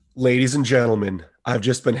Ladies and gentlemen, I've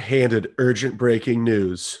just been handed urgent breaking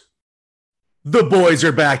news. The boys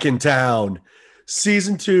are back in town.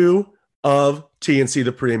 Season 2 of TNC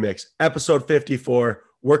The Premix, episode 54.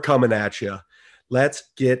 We're coming at you. Let's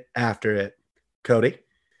get after it. Cody?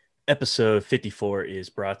 Episode 54 is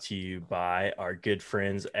brought to you by our good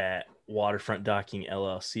friends at Waterfront Docking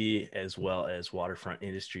LLC as well as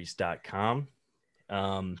waterfrontindustries.com.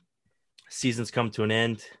 Season's come to an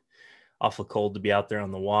end. Awful cold to be out there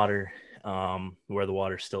on the water, where the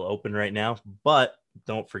water's still open right now. But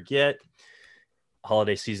don't forget,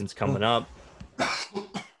 holiday season's coming up.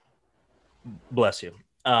 Bless you.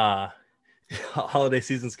 Holiday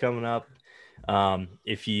season's coming up.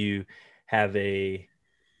 If you have a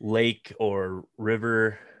lake or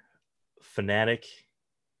river fanatic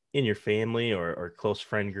in your family or close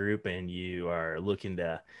friend group, and you are looking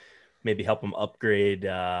to maybe help them upgrade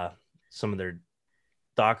some of their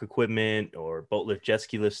dock equipment or boat lift, jet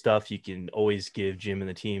ski lift stuff, you can always give Jim and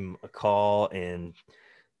the team a call and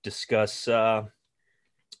discuss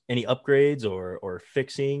any upgrades or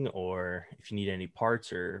fixing, or if you need any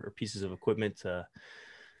parts or pieces of equipment to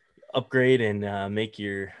upgrade and make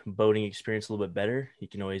your boating experience a little bit better, you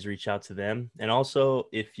can always reach out to them. And also,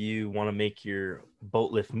 if you want to make your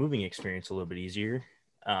boat lift moving experience a little bit easier,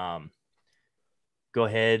 go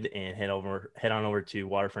ahead and head on over to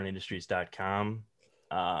waterfrontindustries.com.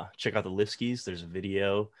 Check out the lift skis. There's a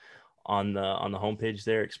video on the homepage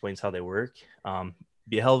there. It explains how they work.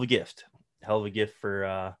 Be a hell of a gift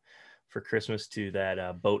for Christmas to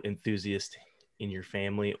that boat enthusiast in your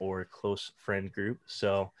family or close friend group.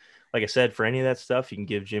 So like I said, for any of that stuff, you can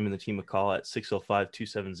give Jim and the team a call at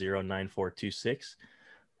 605-270-9426.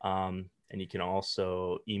 And you can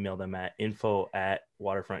also email them at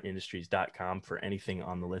info@waterfrontindustries.com for anything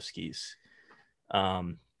on the lift skis.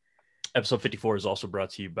 Episode 54 is also brought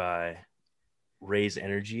to you by Raise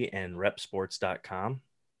Energy and repsports.com.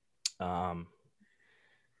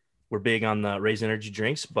 We're big on the Raise Energy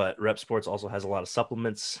drinks, but Rep Sports also has a lot of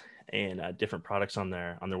supplements and different products on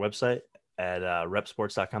their website at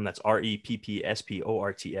repsports.com. That's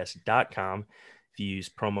REPPSPORTS.com. If you use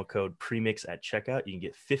promo code PREMIX at checkout, you can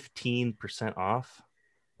get 15% off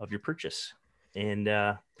of your purchase. And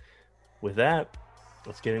with that,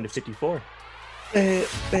 let's get into 54.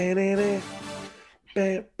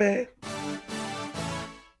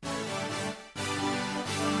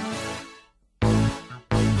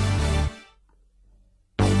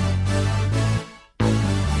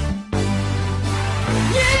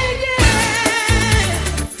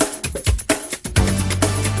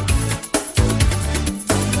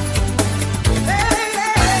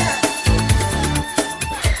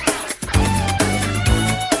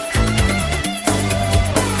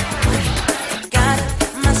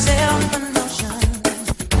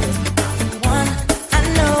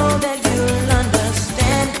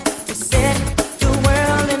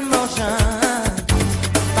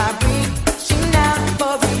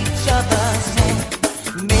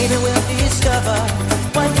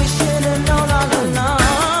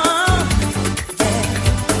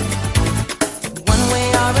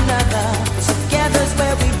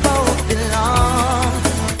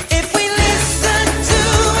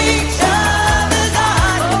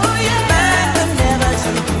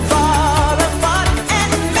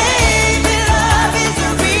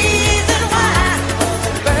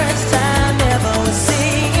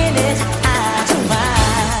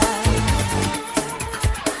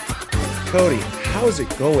 Cody, how's it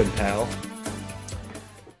going, pal?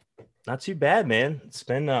 Not too bad, man. It's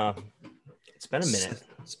been a minute.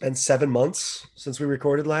 It's been 7 months since we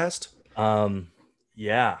recorded last.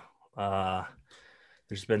 Yeah.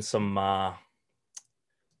 There's been some a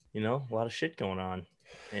lot of shit going on.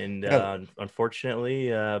 And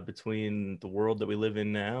unfortunately, between the world that we live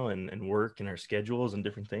in now and work and our schedules and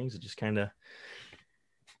different things, it just kind of,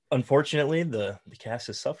 unfortunately, the cast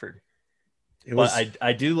has suffered. But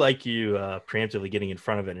I do like you preemptively getting in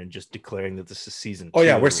front of it and just declaring that this is season 2. Oh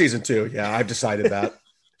yeah, we're season 2. Yeah, I've decided that.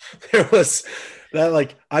 There was that,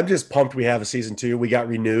 like, I'm just pumped we have a season 2. We got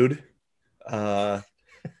renewed. The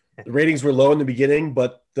ratings were low in the beginning,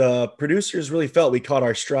 but the producers really felt we caught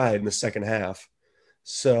our stride in the second half.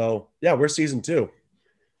 So yeah, we're season 2.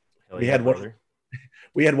 We had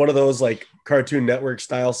one of those like Cartoon Network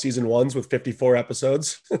style season 1s with 54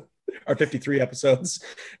 episodes or 53 episodes,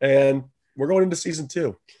 and we're going into season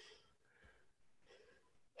 2.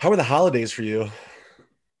 How were the holidays for you?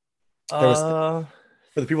 For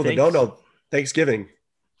the people that don't know, Thanksgiving.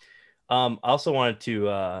 I also wanted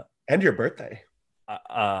to and your birthday.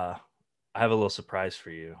 I have a little surprise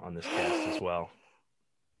for you on this cast as well.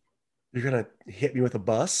 You're gonna hit me with a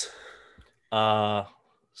bus?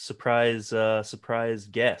 surprise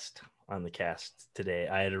guest on the cast today.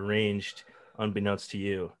 I had arranged, unbeknownst to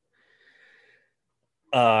you,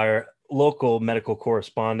 our local medical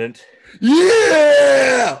correspondent.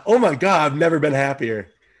 Yeah! Oh my God, I've never been happier.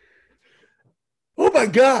 Oh my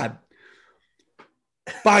God.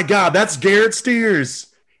 By God, that's Garrett Steers.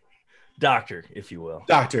 Doctor, if you will.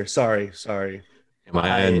 Doctor, sorry. Am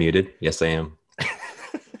I unmuted? Yes, I am.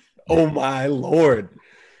 Oh my Lord.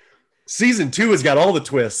 Season 2 has got all the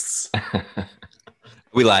twists.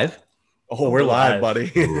 We live? Oh, we're live,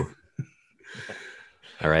 buddy.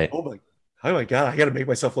 All right. Oh my God, I got to make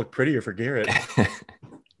myself look prettier for Garrett.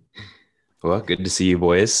 Well, good to see you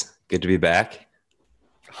boys. Good to be back.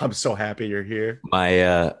 I'm so happy you're here.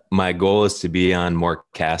 My goal is to be on more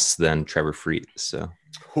casts than Trevor Freet. So,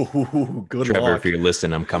 good Trevor, luck. if you're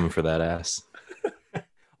listening, I'm coming for that ass.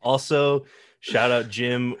 Also, shout out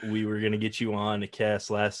Jim. We were gonna get you on a cast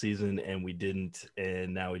last season and we didn't,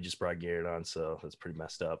 and now we just brought Garrett on, so that's pretty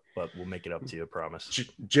messed up. But we'll make it up to you, I promise.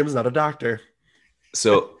 Jim's not a doctor.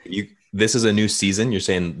 So this is a new season. You're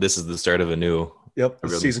saying this is the start of a new. Yep,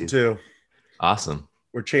 season 2. Awesome.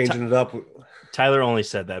 We're changing it up. Tyler only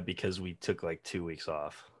said that because we took like 2 weeks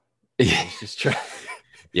off. He's just trying.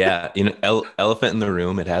 Yeah, elephant in the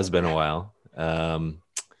room. It has been a while.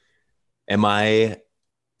 Am I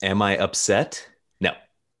upset? No.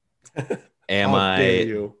 Am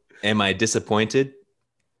I disappointed?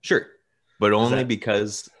 Sure, but only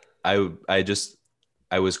because I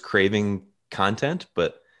was craving content.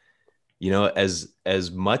 But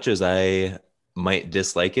as much as I might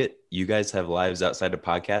dislike it, you guys have lives outside of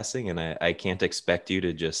podcasting, and I can't expect you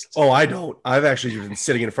to just. Oh, I don't. I've actually been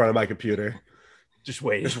sitting in front of my computer, just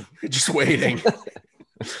waiting, just waiting,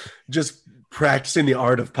 just practicing the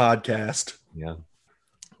art of podcast. Yeah.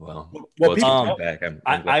 Well, back.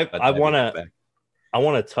 I want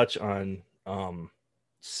to touch on.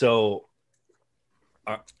 So,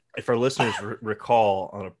 if our listeners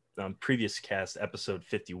recall on previous cast, episode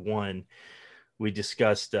 51, we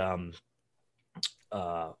discussed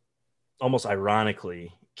almost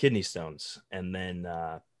ironically kidney stones, and then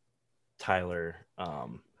Tyler.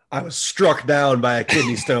 I was struck down by a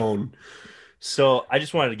kidney stone. So I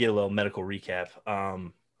just wanted to get a little medical recap.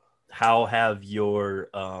 How have your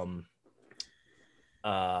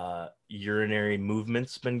urinary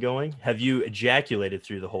movements been going? Have you ejaculated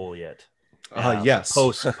through the hole yet? Yes.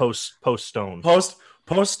 Post stone.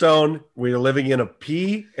 Post stone. We're living in a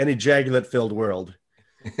pee and ejaculate filled world.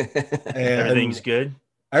 And everything's good.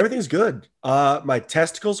 Everything's good. My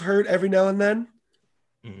testicles hurt every now and then,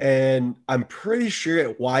 and I'm pretty sure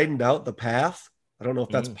it widened out the path. I don't know if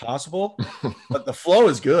that's possible, but the flow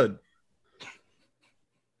is good.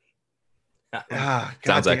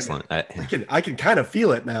 Sounds excellent. I can kind of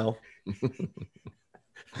feel it now.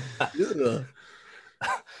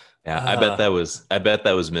 Yeah, I bet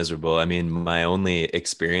that was miserable. I mean, my only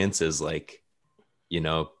experience is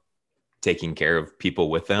taking care of people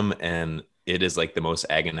with them, and it is like the most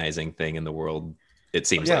agonizing thing in the world. It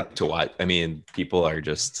seems like to watch. I mean, people are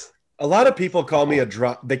just. A lot of people call me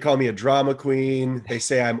they call me a drama queen. They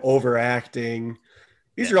say I'm overacting.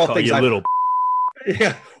 These are all things. Little.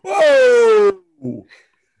 Yeah. Whoa.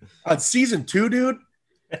 On season 2, dude.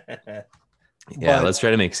 Yeah, let's try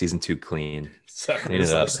to make season 2 clean. Clean it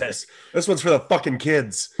up. This one's for the fucking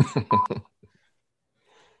kids.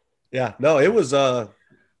 Yeah. No, it was. Yeah,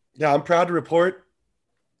 I'm proud to report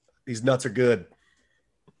these nuts are good.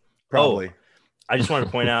 Probably. Oh, I just want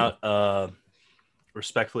to point out,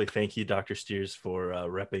 respectfully, thank you, Dr. Steers, for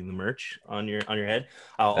repping the merch on your head.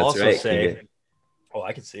 I'll That's also right. say,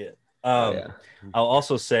 I can see it. I'll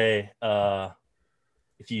also say,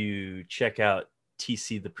 if you check out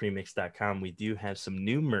tcthepremix.com, we do have some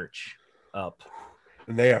new merch up.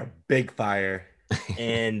 And they are big fire.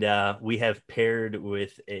 And we have paired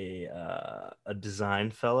with a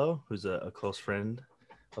design fellow who's a close friend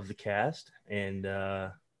of the cast, and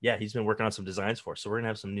he's been working on some designs for us, so we're gonna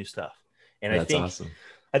have some new stuff. And that's awesome.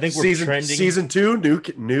 I think we're trending season 2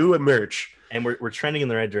 new merch, and we're trending in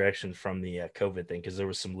the right direction from the COVID thing, because there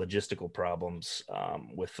was some logistical problems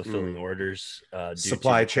with fulfilling orders due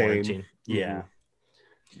supply to chain. quarantine. Yeah,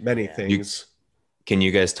 many things. Can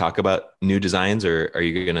you guys talk about new designs, or are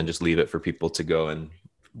you gonna just leave it for people to go and?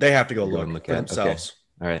 They have to go look for themselves.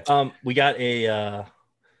 Okay. All right. We got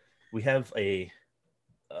we have a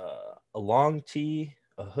long tee,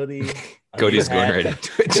 a hoodie. Cody's going right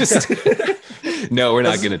into it. Just no, we're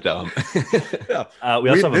not going to tell him. We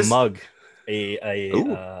also have a mug,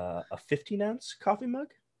 a 15-ounce coffee mug.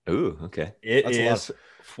 Ooh, okay. It is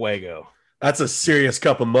fuego. That's a serious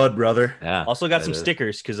cup of mud, brother. Yeah. Also got some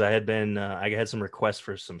stickers because I had some requests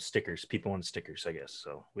for some stickers. People want stickers, I guess.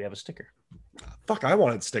 So we have a sticker. Fuck, I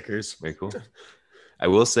wanted stickers. Very cool. I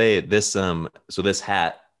will say this. So this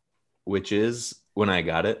hat, which is when I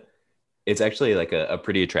got it, it's actually like a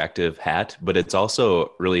pretty attractive hat, but it's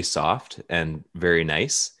also really soft and very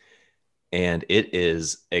nice. And it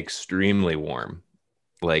is extremely warm.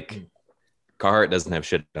 Like Carhartt doesn't have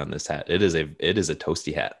shit on this hat. It is a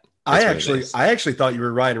toasty hat. I actually thought you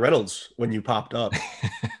were Ryan Reynolds when you popped up.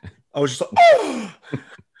 I was just like, oh,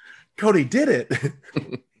 Cody did it.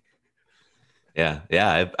 Yeah.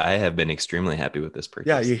 I have been extremely happy with this purchase.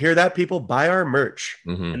 Yeah, you hear that, people? Buy our merch.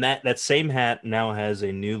 Mm-hmm. And that same hat now has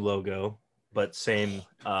a new logo, but same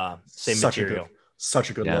material.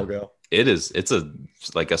 Such a good logo.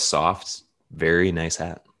 It's like a soft, very nice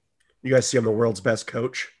hat. You guys see I'm the world's best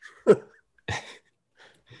coach.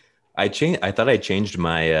 I thought I changed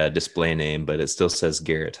my display name, but it still says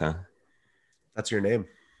Garrett, huh? That's your name.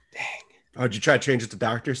 Dang. Oh, did you try to change it to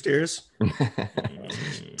Dr. Steers?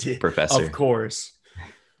 Professor. Of course.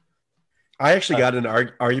 I actually got an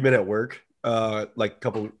argument at work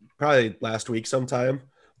probably last week sometime,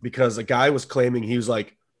 because a guy was claiming, he was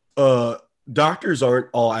like, doctors aren't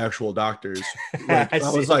all actual doctors. Like,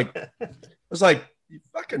 I was like, you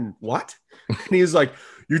fucking what? And he was like,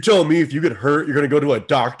 you're telling me if you get hurt, you're going to go to a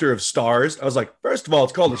doctor of stars? I was like, first of all,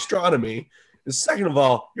 it's called astronomy. And second of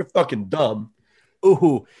all, you're fucking dumb.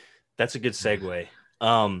 Ooh, that's a good segue.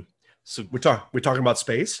 So we're talking about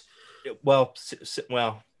space. Well,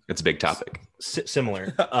 it's a big topic.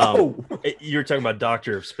 Similar. You were talking about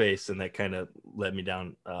Doctor of Space, and that kind of led me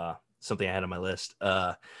down something I had on my list.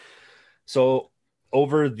 So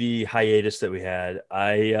over the hiatus that we had,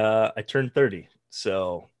 I turned 30.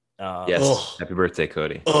 So yes, happy birthday,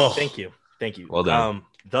 Cody. Thank you. Well done.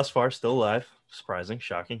 Thus far, still alive. Surprising,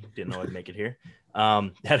 shocking. Didn't know I'd make it here.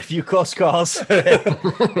 Had a few close calls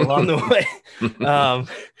along the way.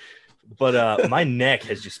 But my neck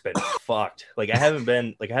has just been fucked. Like I haven't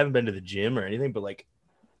been to the gym or anything, but like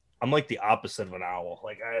I'm like the opposite of an owl.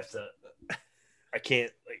 Like I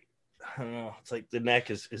can't, like, I don't know. It's like the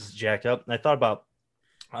neck is jacked up. And I thought about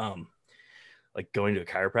like going to a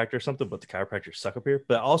chiropractor or something, but the chiropractors suck up here.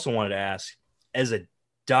 But I also wanted to ask, as a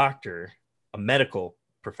doctor, a medical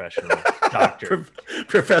professional doctor,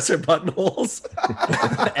 Professor Buttonholes,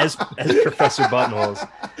 as Professor Buttonholes,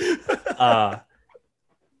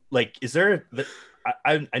 like, is there?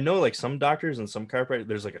 I know like some doctors and some chiropractors,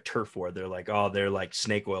 there's like a turf war. They're like, oh, they're like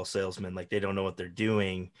snake oil salesmen. Like they don't know what they're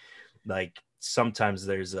doing. Like sometimes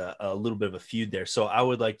there's a little bit of a feud there. So I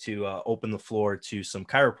would like to open the floor to some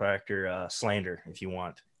chiropractor slander, if you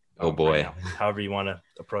want. Oh boy. Right, however you want to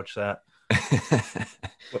approach that.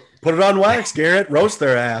 Put it on wax, Garrett. Roast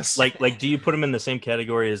their ass. Like, do you put them in the same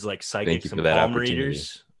category as like psychics and palm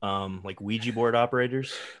readers, like Ouija board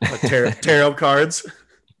operators, tarot cards?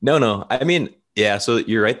 No. I mean, yeah. So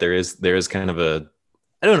you're right. There is kind of a.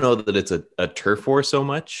 I don't know that it's a turf war so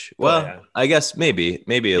much. Well, yeah. I guess maybe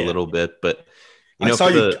a little bit, but you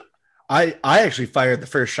know, I actually fired the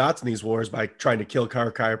first shots in these wars by trying to kill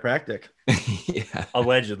chiropractic. Yeah,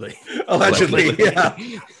 allegedly, yeah.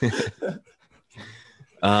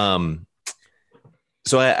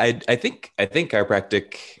 So I think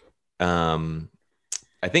chiropractic.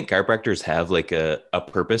 I think chiropractors have like a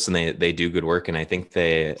purpose, and they do good work, and I think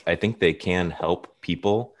they can help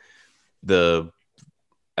people.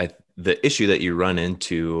 The issue that you run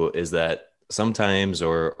into is that sometimes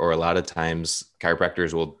or a lot of times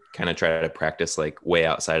chiropractors will kind of try to practice like way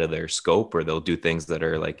outside of their scope, or they'll do things that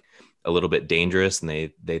are like a little bit dangerous, and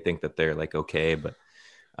they think that they're like okay. But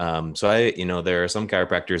so there are some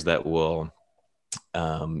chiropractors that will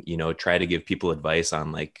try to give people advice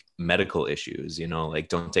on like medical issues, like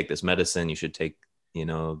don't take this medicine, you should take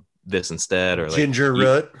this instead, or like ginger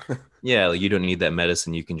root. Yeah, like you don't need that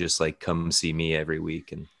medicine, you can just like come see me every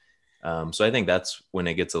week. And so I think that's when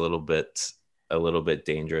it gets a little bit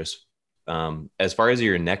dangerous. As far as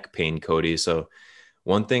your neck pain, Cody, so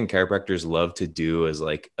one thing chiropractors love to do is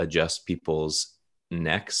like adjust people's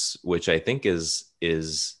necks, which I think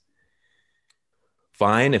is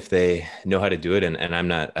fine if they know how to do it. And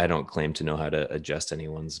I don't claim to know how to adjust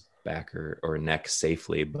anyone's back or neck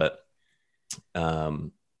safely, but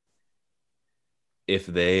if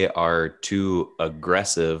they are too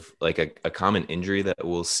aggressive, like a common injury that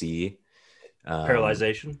we'll see,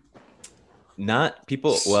 paralyzation, not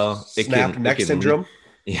people. Well, snap neck syndrome.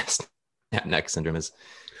 Yes. Snap neck syndrome is,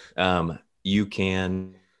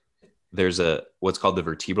 there's what's called the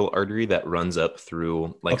vertebral artery that runs up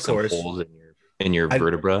through like some holes in your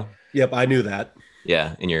vertebra. Yep. I knew that.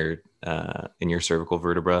 Yeah. In your cervical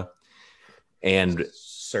vertebra. And when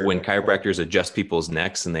Cervical. chiropractors adjust people's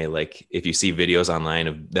necks and they like, if you see videos online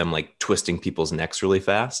of them like twisting people's necks really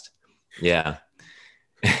fast. Yeah.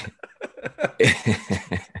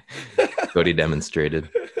 Cody demonstrated,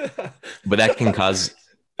 but that can cause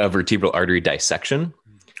a vertebral artery dissection.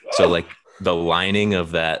 So like the lining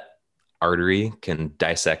of that artery can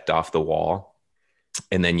dissect off the wall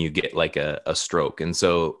and then you get like a stroke. And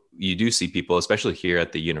so you do see people, especially here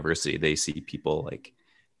at the university, they see people like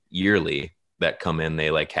yearly that come in,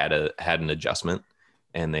 they like had an adjustment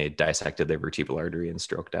and they dissected their vertebral artery and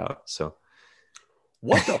stroked out. So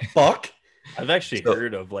what the fuck? I've actually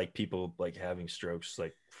heard of like people like having strokes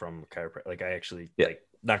like from chiropractic. Like I actually like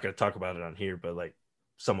not going to talk about it on here, but like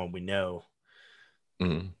someone we know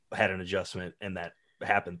had an adjustment and that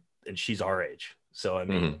happened, and she's our age. So I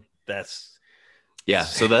mean that's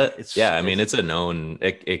so that I mean it's a known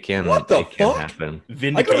it can happen.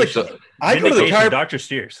 Vindication. I go to the Dr.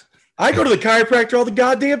 Steers. I go to the chiropractor all the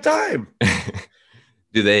goddamn time.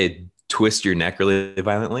 Do they twist your neck really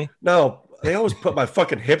violently? No, they always put my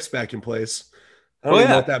fucking hips back in place. I don't even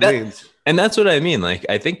know what that means. And that's what I mean. Like,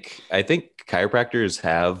 I think chiropractors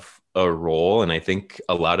have a role, and I think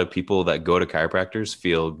a lot of people that go to chiropractors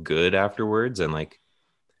feel good afterwards. And like,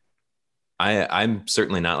 I'm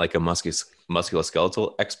certainly not like a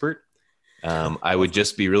musculoskeletal expert. I would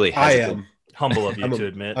just be really hesitant. I am humble of you to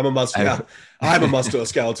admit. I'm a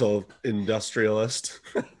musculoskeletal industrialist.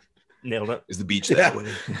 Nailed it. Is the beach that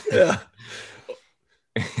way? Yeah.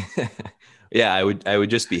 Yeah, I would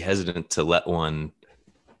just be hesitant to let one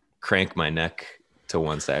crank my neck to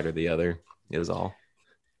one side or the other. Is all.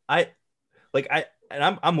 I'm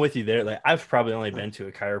with you there. Like I've probably only been to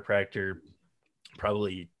a chiropractor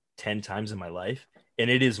probably 10 times in my life, and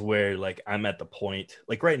it is where like I'm at the point.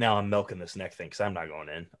 Like right now, I'm milking this neck thing because I'm not going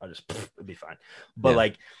in. I'll just it'll be fine. But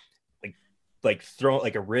like throw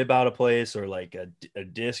like a rib out of place or like a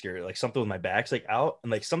disc or like something with my back's like out,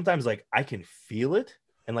 and like sometimes like I can feel it.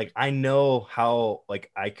 And like, I know how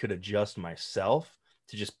like I could adjust myself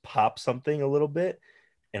to just pop something a little bit.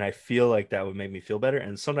 And I feel like that would make me feel better.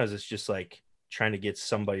 And sometimes it's just like trying to get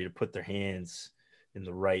somebody to put their hands in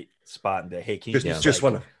the right spot and be like, hey, can you just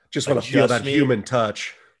want to feel that human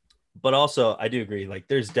touch. But also I do agree. Like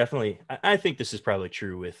there's definitely, I think this is probably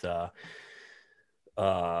true with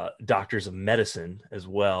doctors of medicine as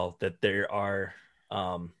well, that there are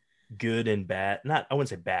good and bad, I wouldn't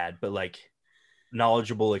say bad, but like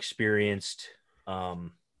knowledgeable, experienced,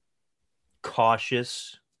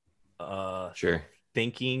 cautious,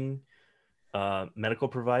 thinking medical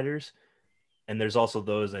providers. And there's also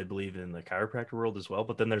those, I believe, in the chiropractor world as well.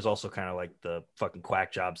 But then there's also kind of like the fucking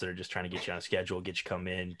quack jobs that are just trying to get you on a schedule, get you come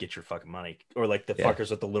in, get your fucking money. Or like the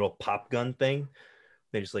fuckers with the little pop gun thing.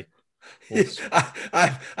 They just like,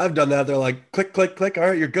 I've done that. They're like, click, click, click. All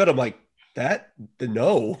right, you're good. I'm like,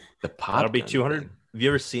 no. The pop that'll be 200. Have you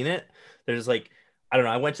ever seen it? There's like, I don't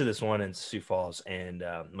know. I went to this one in Sioux Falls, and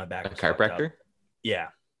my back was chiropractor. Yeah,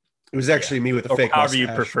 it was actually me with a fake however mustache. You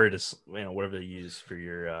prefer to, whatever they use for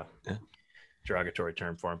your derogatory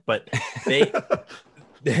term for them. But it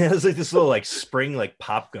was like this little like spring like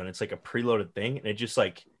pop gun. It's like a preloaded thing, and it just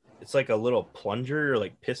like it's like a little plunger or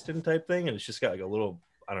like piston type thing, and it's just got like a little,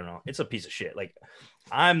 I don't know. It's a piece of shit. Like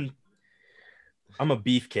I'm a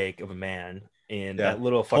beefcake of a man, and that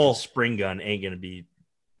little fucking spring gun ain't gonna be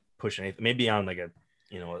pushing anything. Maybe on like a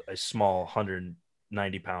small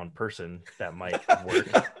 190-pound person that might work.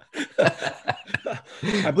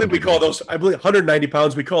 I believe 190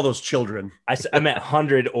 pounds. We call those children. I meant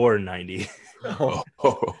 100 or 90. Oh.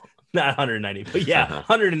 Not 190, but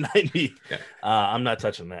 190. Yeah. I'm not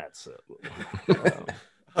touching that. So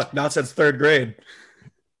not since third grade.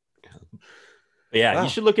 But yeah, you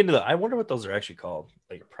should look into I wonder what those are actually called.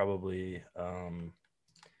 Like probably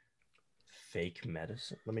fake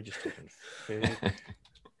medicine. Let me just type in fake.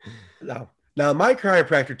 Now, my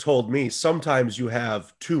chiropractor told me sometimes you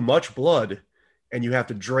have too much blood and you have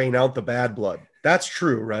to drain out the bad blood. That's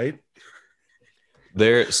true, right?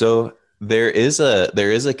 There is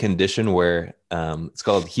a condition where it's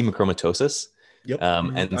called hemochromatosis. Yep.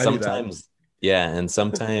 And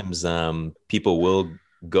sometimes people will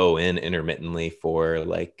go in intermittently for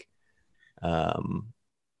like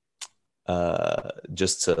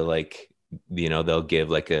just to like, they'll give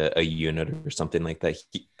like a unit or something like that.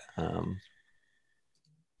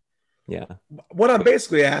 What I'm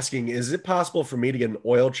basically asking, is it possible for me to get an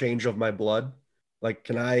oil change of my blood? Like,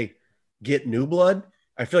 can I get new blood?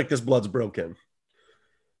 I feel like this blood's broken.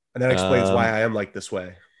 And that explains why I am like this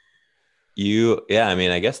way. I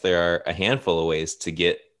mean, I guess there are a handful of ways to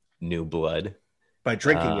get new blood. By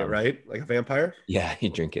drinking it, right? Like a vampire? Yeah, you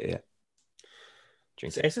drink it, yeah.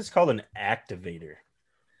 drink It's called an activator.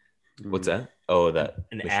 What's that? Oh, that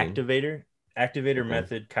An machine? activator. Activator Okay.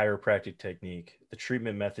 method, chiropractic technique. The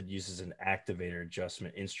treatment method uses an activator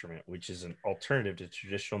adjustment instrument, which is an alternative to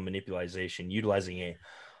traditional manipulation, utilizing a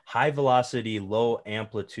high velocity, low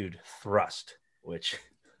amplitude thrust, which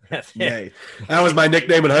Yay. That was my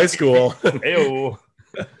nickname in high school. Ew.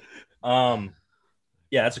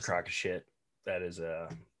 Yeah, that's a crock of shit. That is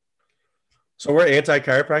So we're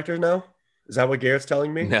anti-chiropractors now? Is that what Garrett's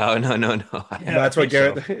telling me? No. Yeah, That's I what think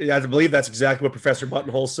Garrett. so. Yeah, I believe that's exactly what Professor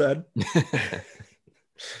Buttonhole said.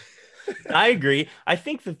 I agree. I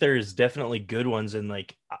think that there's definitely good ones, and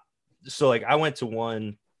like, so like I went to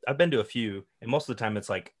one. I've been to a few, and most of the time it's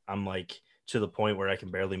like I'm like to the point where I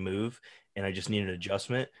can barely move, and I just need an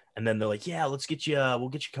adjustment. And then they're like, "Yeah, let's get you. We'll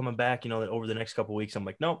get you coming back. You know, over the next couple of weeks." I'm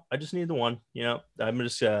like, "No, I just need the one. You know, I'm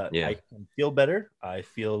just. Yeah. I feel better. I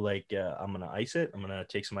feel like I'm gonna ice it. I'm gonna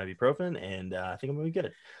take some ibuprofen, and I think I'm gonna be good.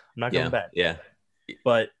 I'm not going back. Yeah.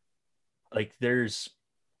 But like, there's,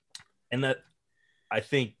 and that I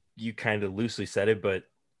think you kind of loosely said it, but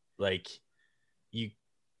like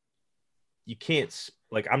you can't,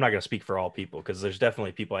 like, I'm not going to speak for all people, because there's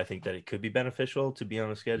definitely people I think that it could be beneficial to be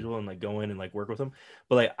on a schedule and like go in and like work with them.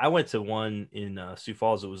 But like I went to one in Sioux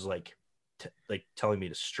Falls. It was like like telling me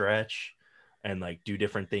to stretch and like do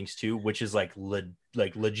different things too, which is like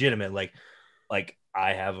legitimate. Like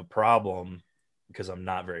I have a problem because I'm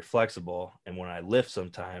not very flexible, and when I lift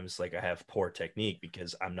sometimes, like, I have poor technique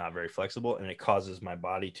because I'm not very flexible, and it causes my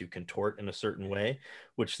body to contort in a certain way,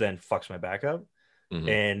 which then fucks my back up. Mhm.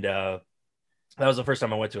 And that was the first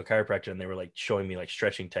time I went to a chiropractor, and they were like showing me like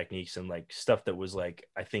stretching techniques and like stuff that was like,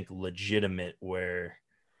 I think, legitimate, where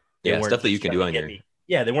they weren't stuff that just you can trying do to on get your me.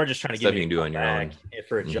 Yeah, they weren't just trying to stuff get me you can do on your own. back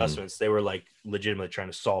for adjustments. They were like legitimately trying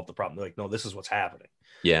to solve the problem. They're like, no, this is what's happening.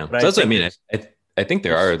 Yeah, But so that's what I think mean. I think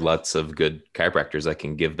there are lots of good chiropractors that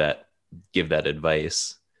can give that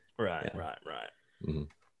advice. Right. Mhm.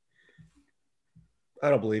 I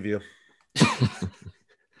don't believe you.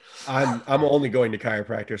 I'm only going to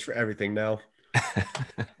chiropractors for everything now.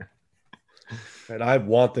 And I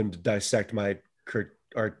want them to dissect my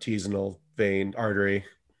artisanal vein artery.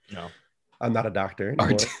 No. I'm not a doctor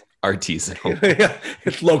anymore. Artisanal. Yeah,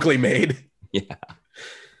 it's locally made. Yeah.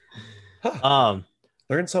 Huh.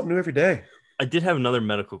 Learn something new every day. I did have another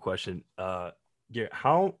medical question. Garrett,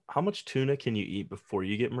 how much tuna can you eat before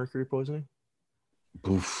you get mercury poisoning?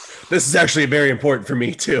 Oof. This is actually very important for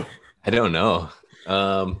me too. I don't know.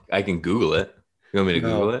 I can Google it. You want me to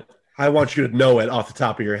Google it? I want you to know it off the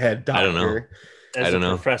top of your head, doctor. I don't know. As I don't a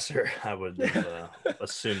know. professor, I would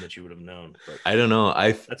assume that you would have known. But I don't know.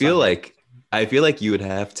 I feel like you would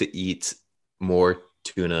have to eat more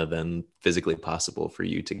tuna than physically possible for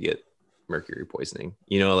you to get mercury poisoning.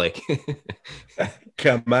 You know, like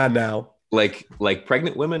Come on now. like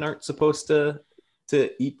pregnant women aren't supposed to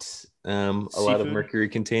eat a lot of Seafood? mercury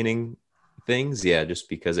containing things. Yeah, just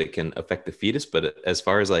because it can affect the fetus. But as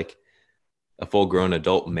far as like a full grown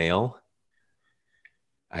adult male,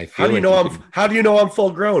 I feel How do you know I'm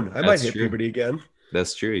full grown? I might That's hit true. puberty again.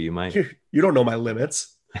 That's true. You might. You don't know my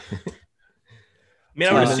limits. I mean,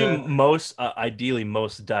 I would Tuna. assume ideally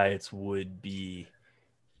most diets would be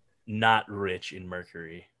not rich in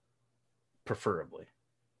mercury, preferably.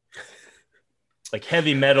 Like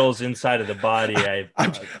heavy metals inside of the body.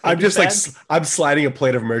 I'm just like I'm sliding a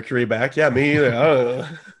plate of mercury back. Yeah, me either. I don't know.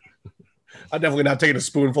 I'm definitely not taking a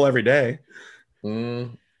spoonful every day.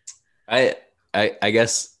 I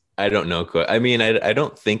guess I don't know. I mean, I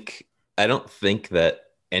don't think that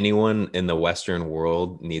anyone in the Western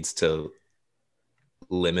world needs to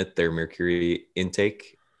limit their mercury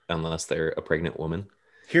intake unless they're a pregnant woman.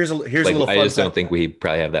 Here's a Like, little fun I just fact. don't think we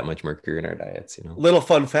probably have that much mercury in our diets, you know. Little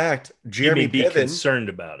fun fact. You Jeremy mean be Piven. concerned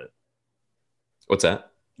about it? What's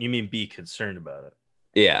that? You mean be concerned about it?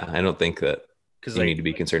 Yeah, I don't think that Because you need to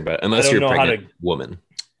be concerned about it unless don't you're a know how pregnant woman.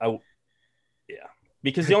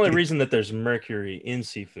 Because the only reason that there's mercury in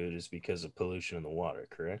seafood is because of pollution in the water,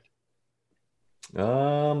 correct? I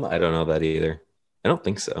don't know that either. I don't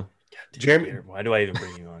think so. Jeremy- Why do I even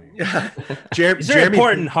bring you on here? Yeah. These are Jeremy,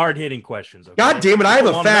 important, hard-hitting questions. Okay? God damn it! I have People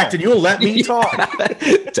a wanna fact, know. and you'll let me talk.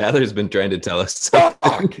 Tyler's been trying to tell us.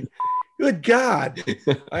 Fuck. Good God!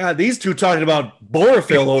 I got these two talking about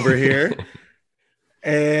Borophyll over here,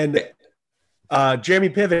 and Jeremy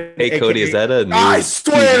Piven. Hey, Cody, is that a new I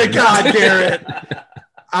swear to TV? God, Garrett.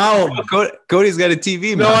 Oh, Cody's got a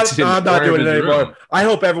TV. no, mounted in I'm the not corner of doing it his anymore. room. I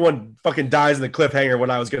hope everyone fucking dies in the cliffhanger. What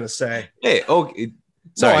I was gonna say. Hey, okay.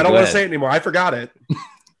 No, Sorry, I don't go want to ahead. say it anymore. I forgot it.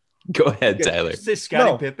 Go ahead, Tyler. Did you say Scotty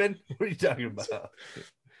No. Pippen? What are you talking about?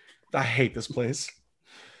 I hate this place.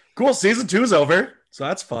 Cool. Season 2's over, so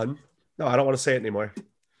that's fun. No, I don't want to say it anymore.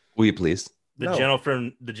 Will you please? The No.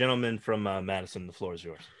 gentleman from Madison. The floor is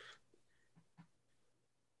yours.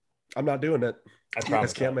 I'm not doing it. I You guys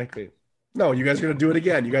promise. can't make me. No, you guys are going to do it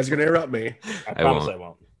again. You guys are going to interrupt me. I promise won't. I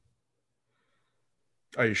won't.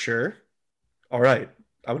 Are you sure? All right.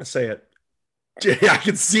 I'm going to say it. I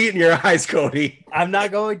can see it in your eyes, Cody. I'm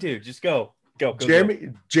not going to. Just go. Go.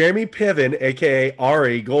 Jeremy Piven, a.k.a.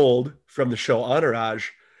 Ari Gold from the show Entourage,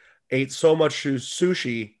 ate so much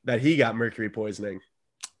sushi that he got mercury poisoning.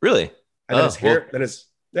 Really? And then his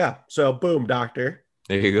hair, so boom, doctor.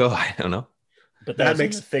 There you go. I don't know. But that that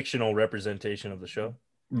makes- makes a fictional representation of the show.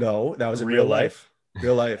 No, that was in Real real life.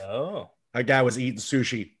 Real life. Oh. That guy was eating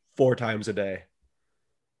sushi 4 times a day.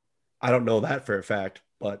 I don't know that for a fact,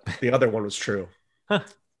 but the other one was true. Huh. There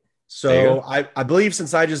you So go. I believe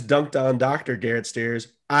since I just dunked on Dr. Garrett Steers,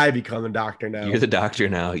 I become a doctor now. You're the doctor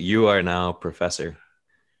now. You are now professor.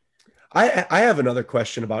 I have another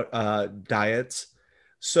question about diets.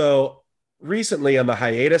 So recently on the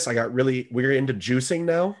hiatus, we're into juicing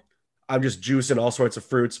now. I'm just juicing all sorts of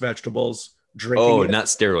fruits, vegetables, drinking. Oh, it. not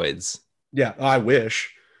steroids. Yeah, I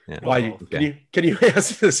wish. Yeah. Why? Oh, Can you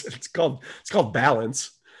ask this? It's called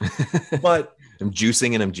balance. But I'm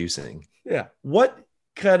juicing and I'm juicing. yeah, what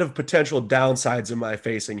kind of potential downsides am I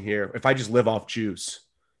facing here if I just live off juice?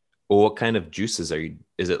 Well, what kind of juices are you?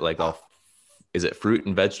 Is it like is it fruit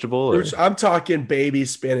and vegetable? Or? I'm talking baby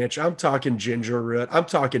spinach. I'm talking ginger root. I'm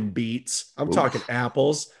talking beets. I'm Oof. talking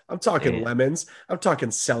apples. I'm talking Damn. lemons. I'm talking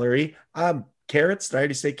celery. Carrots. Did I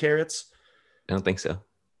already say carrots? I don't think so.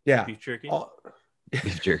 Yeah. Beef jerky. All-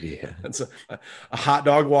 Beef jerky. Yeah. That's a hot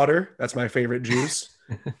dog water. That's my favorite juice.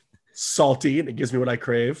 Salty, and it gives me what I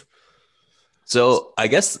crave. So I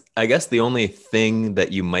guess the only thing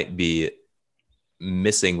that you might be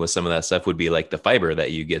missing with some of that stuff would be like the fiber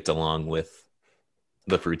that you get along with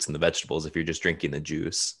the fruits and the vegetables if you're just drinking the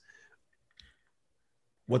juice.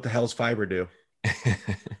 What the hell's fiber do?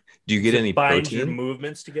 Do you get any Bind your protein?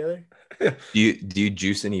 movements together? Do you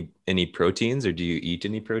juice any proteins, or do you eat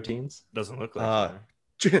any proteins? Doesn't look like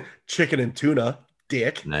that. Chicken and tuna.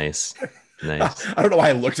 Dick. Nice. I don't know why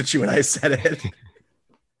I looked at you when I said it.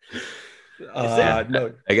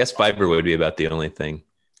 No, I guess fiber would be about the only thing.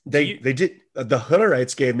 they did. The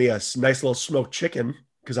Hunnerites gave me a nice little smoked chicken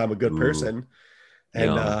because I'm a good Ooh. person,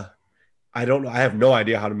 and Yum. I don't know. I have no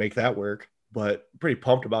idea how to make that work, but pretty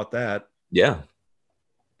pumped about that. Yeah.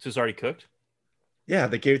 So it's already cooked? Yeah,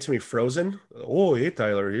 they gave it to me frozen. Oh, hey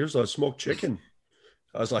Tyler, here's a smoked chicken.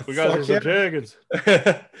 I was like, We got fuck some yeah. chickens.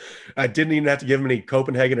 I didn't even have to give him any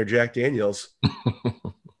Copenhagen or Jack Daniels.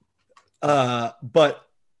 But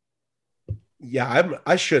yeah,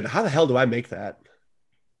 I should. How the hell do I make that?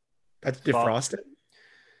 That's defrost it.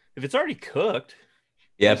 If it's already cooked,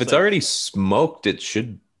 Yeah, if Just it's like- already smoked, it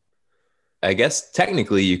should. I guess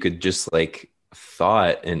technically you could just like thaw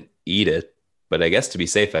it and eat it, but I guess to be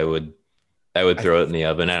safe, I would throw it in the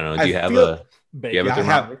oven. I don't know. Do you have a bacon. Yeah,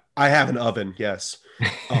 Yeah, I have an oven. Yes.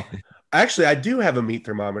 Oh, actually, I do have a meat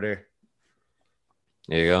thermometer.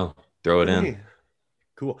 There you go. Throw it in. Hey,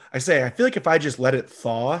 cool. I feel like if I just let it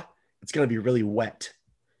thaw, it's gonna be really wet.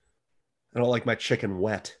 I don't like my chicken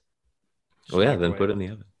wet. Oh yeah, then put it in the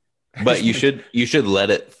oven. But you should let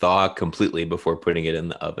it thaw completely before putting it in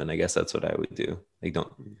the oven. I guess that's what I would do. Like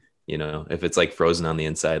don't, if it's like frozen on the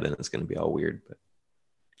inside, then it's going to be all weird. But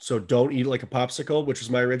So don't eat it like a popsicle, which was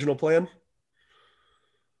my original plan.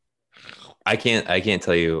 I can't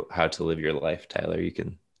tell you how to live your life, Tyler. You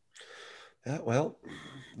can. Yeah, well,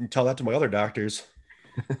 you tell that to my other doctors.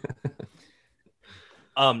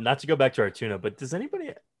 Not to go back to our tuna, but does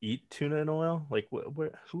anybody eat tuna in oil? Like,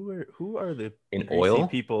 who are the In greasy oil?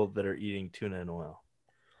 people that are eating tuna in oil?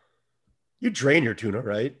 You drain your tuna,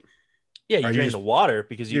 right? Yeah, you Are you drain just- the water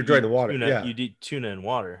because you drain the water, Tuna, yeah. you eat tuna in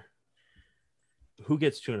water. Who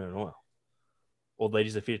gets tuna in oil? Old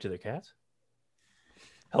ladies that feed it to their cats.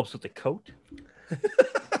 Helps with the coat.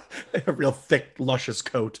 A real thick, luscious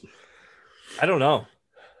coat. I don't know.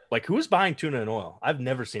 Like, who's buying tuna in oil? I've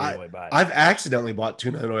never seen anybody buy it. I've accidentally bought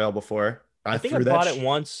tuna in oil before. I think I threw that bought it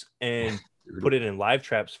once and put it. it in live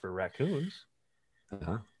traps for raccoons.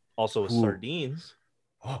 Uh-huh. Also with Ooh. sardines.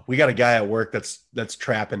 Oh, we got a guy at work that's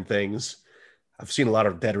trapping things. I've seen a lot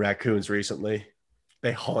of dead raccoons recently.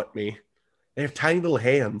 They haunt me. They have tiny little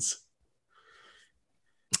hands.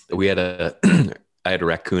 We had I had a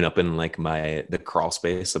raccoon up in like the crawl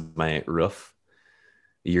space of my roof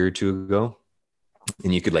a year or two ago,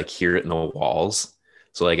 and you could like hear it in the walls.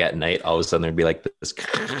 So like at night, all of a sudden there'd be like this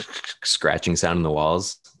scratching sound in the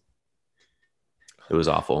walls. It was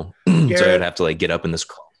awful. So I'd have to like get up in this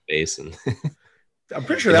crawl space, and I'm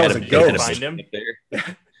pretty sure that was a Did you ghost. find him? What's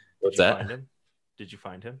Did you that? find him? Did you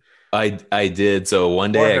find him? I did. So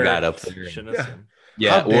one day I got up there.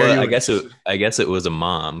 Yeah, well, I guess it was a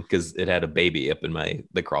mom because it had a baby up in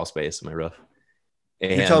the crawl space in my roof.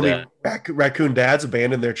 And, you're telling me raccoon dads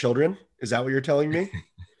abandon their children? Is that what you're telling me?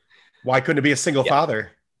 Why couldn't it be a single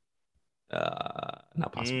father?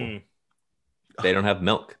 Not possible. They don't have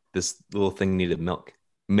milk. This little thing needed milk.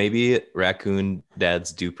 Maybe raccoon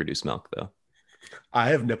dads do produce milk though. I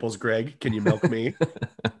have nipples, Greg. Can you milk me?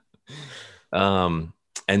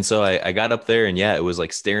 And so I got up there and it was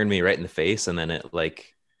like staring me right in the face, and then it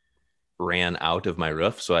like ran out of my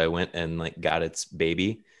roof. So I went and like got its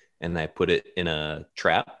baby and I put it in a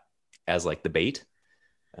trap as like the bait.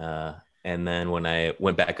 And then when I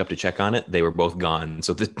went back up to check on it, they were both gone.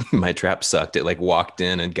 So my trap sucked. It like walked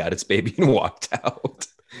in and got its baby and walked out.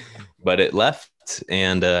 But it left,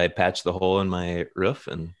 and I patched the hole in my roof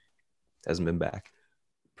and hasn't been back.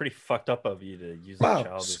 Pretty fucked up of you to use that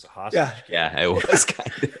child as a hostage. Yeah, it was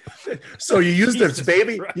kind of. So you used its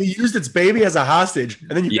baby. Christ. You used its baby as a hostage, and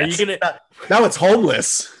then now it's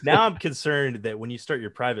homeless. Now I'm concerned that when you start your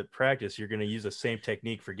private practice, you're going to use the same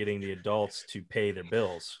technique for getting the adults to pay their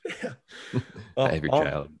bills. I have your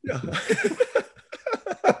child. Yeah.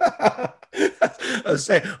 I was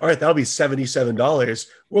saying, all right, that'll be $77.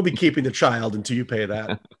 We'll be keeping the child until you pay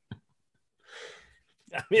that.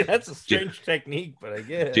 I mean, that's a strange technique, but I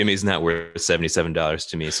guess Jimmy's not worth $77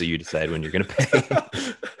 to me, so you decide when you're going to pay.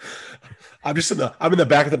 I'm in the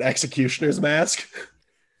back of an executioner's mask.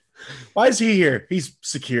 Why is he here? He's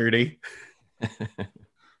security. Oh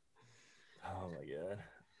my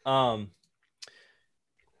god.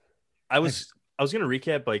 I was going to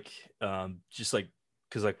recap just like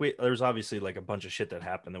because like there was obviously like a bunch of shit that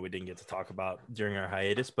happened that we didn't get to talk about during our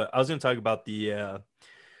hiatus, but I was going to talk about the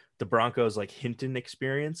Broncos like Hinton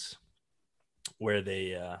experience where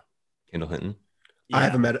they Kendall Hinton. Yeah. I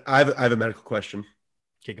have a medical question.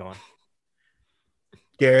 Keep going.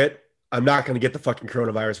 Garrett, I'm not going to get the fucking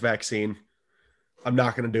coronavirus vaccine. I'm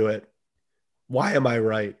not going to do it. Why am I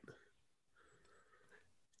right?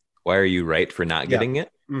 Why are you right for not getting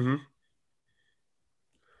it? Mm-hmm.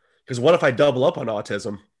 Because what if I double up on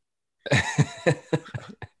autism?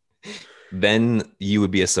 Then you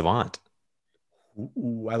would be a savant.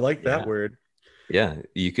 Ooh, I like that word. Yeah,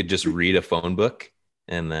 you could just read a phone book,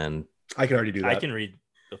 and then I can already do that. I can read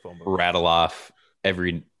the phone book. Rattle off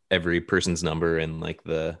every person's number in like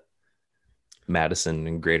the Madison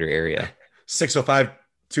and greater area.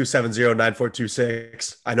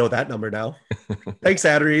 605-270-9426. I know that number now. Thanks,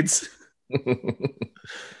 ad reads.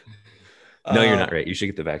 No, you're not right. You should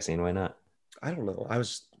get the vaccine. Why not? I don't know.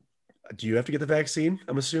 Do you have to get the vaccine?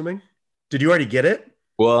 I'm assuming. Did you already get it?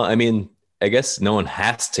 Well, I mean, I guess no one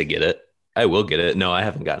has to get it. I will get it. No, I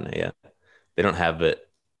haven't gotten it yet. They don't have it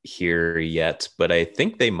here yet, but I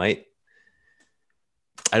think they might.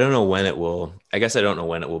 I don't know when it will. I guess I don't know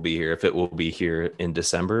when it will be here. If it will be here in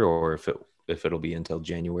December or if it'll be until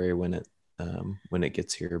January when it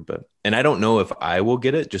gets here. And I don't know if I will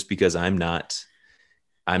get it just because I'm not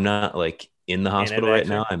like in the hospital right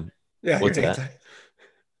now. What's that?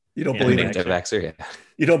 You don't believe in anti-vaxxer? Yeah.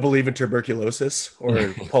 You don't believe in tuberculosis or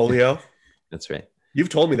polio? That's right. You've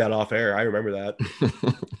told me that off air. I remember that.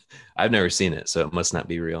 I've never seen it, so it must not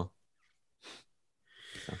be real.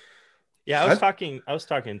 So. Yeah, I was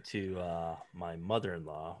talking to my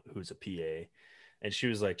mother-in-law, who's a PA, and she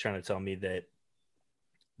was like trying to tell me that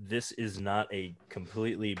this is not a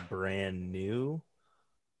completely brand new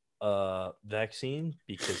vaccine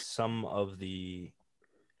because some of the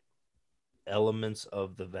elements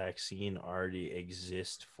of the vaccine already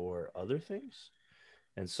exist for other things,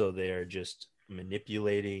 and so they are just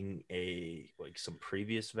manipulating some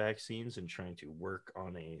previous vaccines and trying to work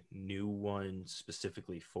on a new one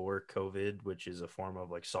specifically for COVID, which is a form of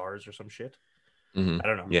like SARS or some shit. Mm-hmm. I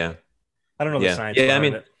don't know. Yeah, I don't know the science. Yeah, I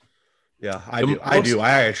mean, it. Yeah, I do.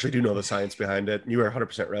 I actually do know the science behind it. You are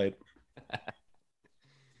 100% right.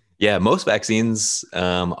 Yeah, most vaccines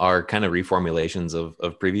are kind of reformulations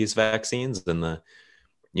of previous vaccines. And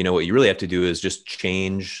what you really have to do is just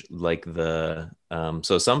change like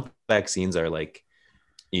so some vaccines are like,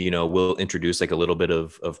 we'll introduce like a little bit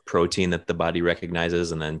of protein that the body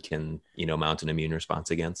recognizes and then can, mount an immune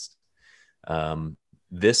response against.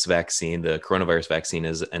 This vaccine, the coronavirus vaccine,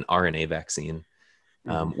 is an RNA vaccine,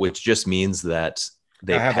 which just means that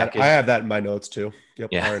I have that in my notes too. Yep,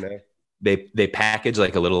 yeah. RNA. They package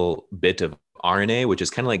like a little bit of RNA, which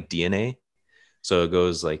is kind of like DNA. So it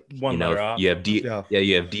goes like, one letter off. You have you have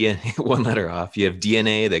DNA, one letter off. You have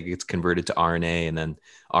DNA that gets converted to RNA, and then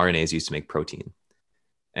RNA is used to make protein.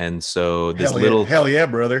 And so this hell yeah,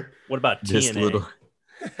 brother. What about TNA?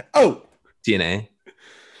 Oh, TNA.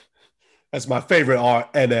 That's my favorite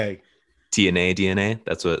RNA. TNA DNA.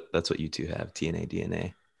 That's what you two have. TNA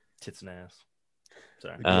DNA. Tits and ass.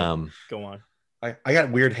 Sorry. Go on. I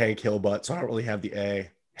got weird Hank Hill butt, so I don't really have the A.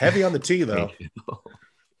 Heavy on the T though.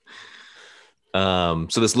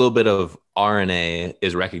 So this little bit of RNA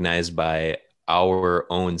is recognized by our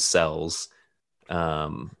own cells.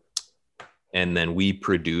 And then we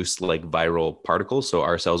produce like viral particles. So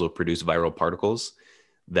our cells will produce viral particles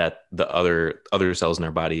that the other cells in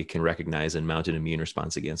our body can recognize and mount an immune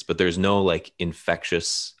response against. But there's no like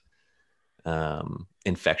infectious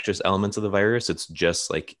elements of the virus. It's just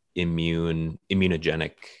like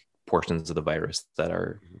immunogenic portions of the virus that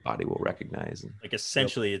our body will recognize. Like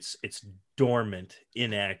essentially it's dormant,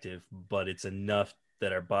 inactive, but it's enough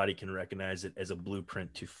that our body can recognize it as a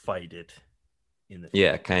blueprint to fight it in the future.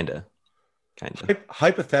 Yeah, kind of.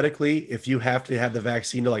 Hypothetically, if you have to have the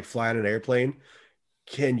vaccine to like fly on an airplane,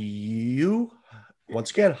 can you,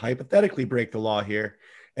 once again, hypothetically break the law here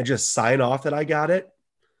and just sign off that I got it?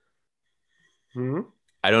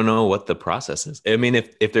 I don't know what the process is. I mean,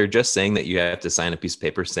 if they're just saying that you have to sign a piece of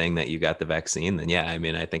paper saying that you got the vaccine, then yeah, I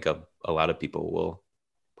mean, I think a lot of people will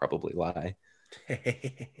probably lie.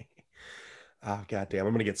 Oh, goddamn.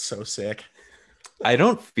 I'm going to get so sick. I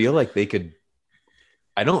don't feel like they could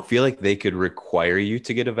require you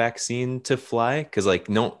to get a vaccine to fly. Cause like,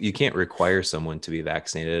 no, you can't require someone to be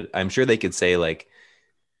vaccinated. I'm sure they could say like,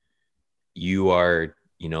 you are,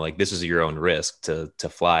 like this is your own risk to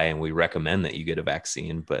fly. And we recommend that you get a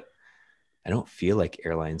vaccine, but I don't feel like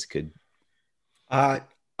airlines could.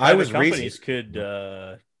 Companies could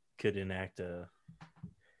enact a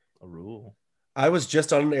rule. I was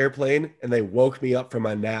just on an airplane and they woke me up from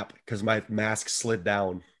my nap because my mask slid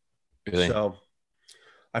down. Really? So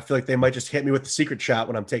I feel like they might just hit me with the secret shot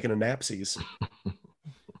when I'm taking a napsies.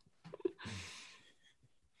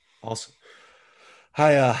 Also,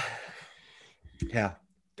 I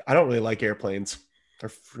don't really like airplanes.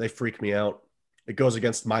 They freak me out. It goes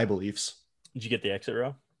against my beliefs. Did you get the exit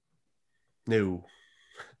row? No.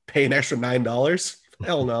 Pay an extra $9?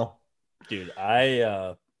 Hell no. Dude,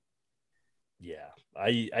 I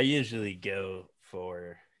usually go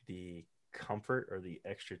for the comfort or the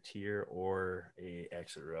extra tier or a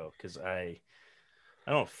exit row because I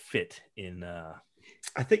don't fit in.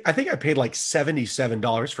 I think I paid like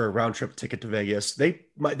 $77 for a round trip ticket to Vegas. They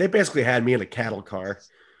basically had me in a cattle car.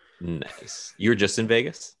 Nice. You were just in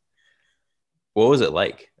Vegas? What was it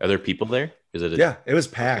like? Are there people there? Yeah, it was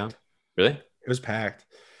packed. Really? It was packed.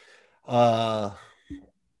 Yeah,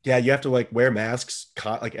 you have to like wear masks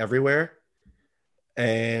like everywhere.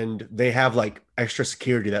 And they have like extra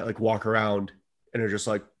security that like walk around and are just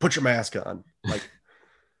like, put your mask on. Like,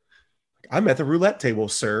 I'm at the roulette table,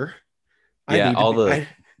 sir.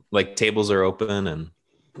 Like tables are open and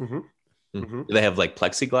they have like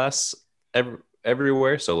plexiglass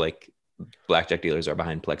everywhere. So like blackjack dealers are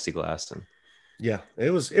behind plexiglass and yeah, it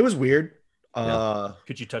was weird.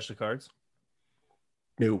 Could you touch the cards?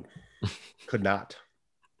 No, could not.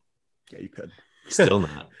 Yeah, you could. Still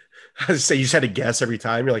not. I was say you just had to guess every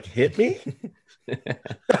time. You're like, hit me.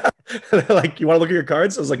 Like, you want to look at your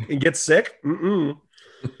cards? I was like, and get sick. I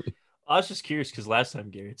was just curious because last time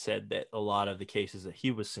Garrett said that a lot of the cases that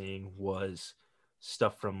he was seeing was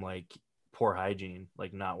stuff from like poor hygiene,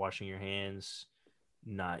 like not washing your hands,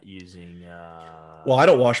 not using. Well, I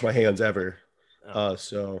don't wash my hands ever,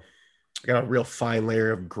 so I got a real fine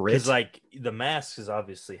layer of grit. Because like the mask is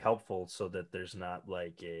obviously helpful so that there's not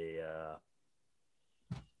like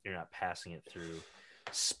you're not passing it through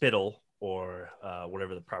spittle or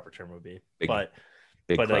whatever the proper term would be. Big cloud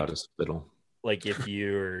like, of spittle. Like if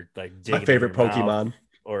you're like digging my favorite Pokemon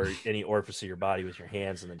or any orifice of your body with your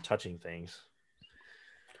hands and then touching things.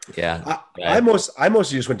 Yeah. I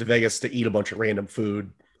mostly just went to Vegas to eat a bunch of random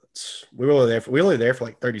food. We were only there for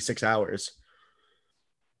like 36 hours.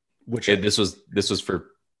 Which this was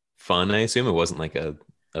for fun, I assume. It wasn't like a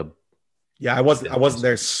yeah, I wasn't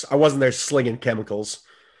there slinging chemicals.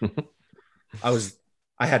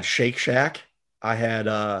 I had Shake Shack. I had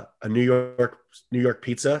a New York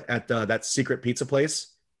pizza at that secret pizza place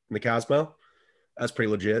in the Cosmo. That's pretty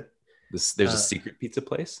legit. There's a secret pizza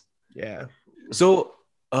place? Yeah. So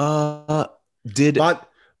did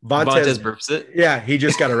Vontaze burps it? Yeah, he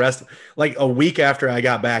just got arrested. Like a week after I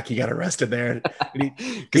got back, he got arrested there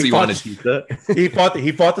because he wanted pizza. He fought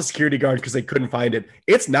the security guard because they couldn't find it.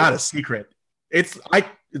 It's not a secret. It's like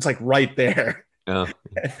right there. Oh.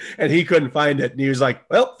 And he couldn't find it. And he was like,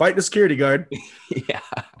 well, fighting a security guard. Yeah.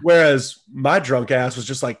 Whereas my drunk ass was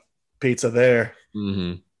just like, pizza there.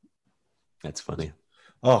 Mm-hmm. That's funny.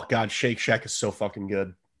 Oh, God. Shake Shack is so fucking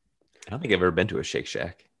good. I don't think I've ever been to a Shake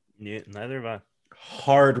Shack. Yeah, neither have I.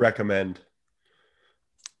 Hard recommend.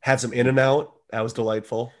 Had some In-N-Out. That was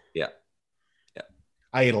delightful. Yeah. Yeah.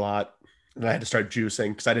 I ate a lot, and I had to start juicing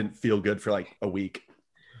because I didn't feel good for like a week.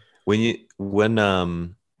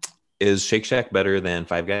 When is Shake Shack better than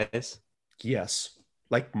Five Guys? Yes.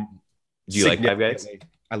 Like, do you like Five Guys?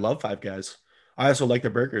 I love Five Guys. I also like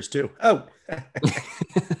their burgers too. Oh,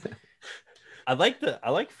 I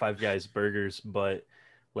like Five Guys burgers, but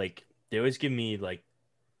like they always give me like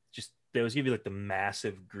the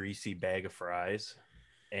massive greasy bag of fries,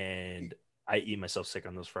 and I eat myself sick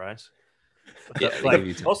on those fries. Yeah, like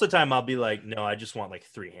most of the time I'll be like, no, I just want like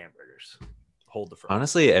 3 hamburgers. Hold the fries.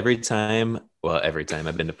 Honestly, every time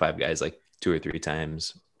I've been to Five Guys like 2 or 3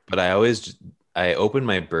 times, but I open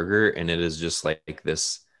my burger and it is just like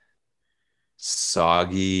this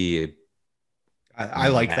soggy, I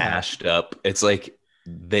like mashed up. It's like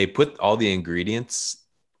they put all the ingredients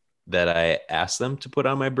that I asked them to put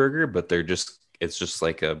on my burger, but it's just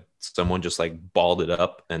like someone just like balled it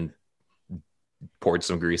up and poured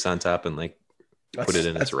some grease on top and like put it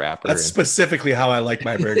in its wrapper. That's specifically how I like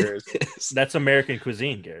my burgers. That's American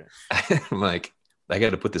cuisine, Garrett. I'm like, I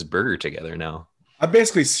got to put this burger together now. I'm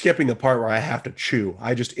basically skipping the part where I have to chew.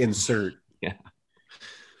 I just insert. Yeah.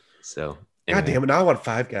 So, anyway. God damn it. Now I want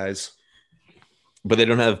Five Guys. But they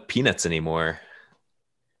don't have peanuts anymore.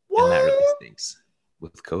 What? And that really stinks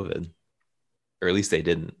with COVID. Or at least they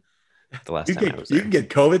didn't the last time I was there. You can get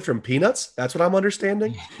COVID from peanuts? That's what I'm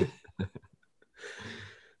understanding?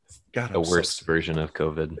 God, the worst version of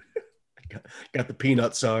COVID. Got the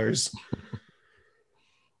peanut SARS.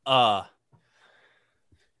 So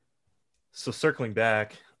circling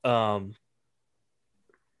back, it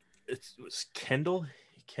was Kendall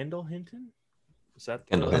Hinton. Was that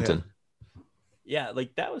Kendall Hinton? Yeah,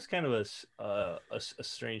 like that was kind of a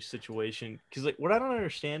strange situation because like what I don't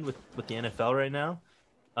understand with the NFL right now,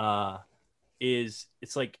 is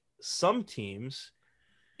it's like some teams,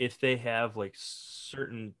 if they have like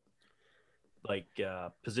certain like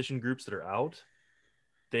position groups that are out,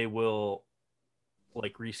 they will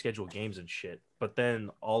like reschedule games and shit. But then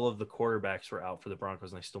all of the quarterbacks were out for the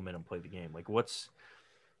Broncos and they still made them play the game. Like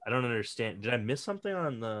I don't understand. Did I miss something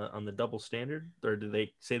on the double standard, or did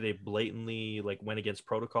they say they blatantly like went against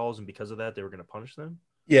protocols and because of that they were going to punish them?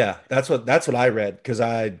 Yeah, that's what I read because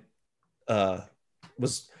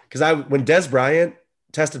when Des Bryant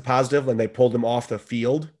tested positive and they pulled him off the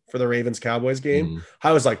field for the Ravens-Cowboys game,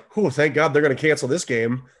 I was like, "Oh, thank God they're going to cancel this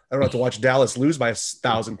game. I don't have to watch Dallas lose by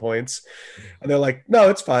 1,000 points." And they're like, "No,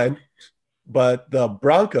 it's fine." But the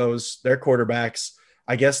Broncos, their quarterbacks,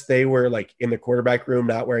 I guess they were like in the quarterback room,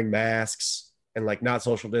 not wearing masks and like not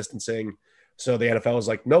social distancing. So the NFL was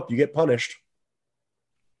like, "Nope, you get punished."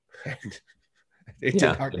 It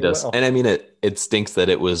does. Well. And I mean, it stinks that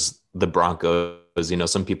it was the Broncos. You know,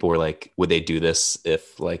 some people were like, would they do this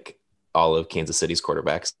if like all of Kansas City's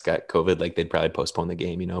quarterbacks got COVID? Like they'd probably postpone the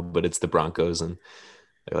game, you know, but it's the Broncos and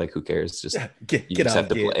they're like, who cares? Just get just have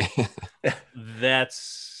to play.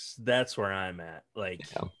 That's where I'm at. Like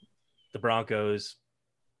the Broncos,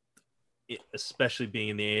 especially being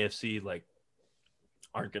in the AFC, like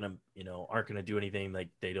aren't gonna do anything. Like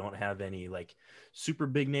they don't have any like super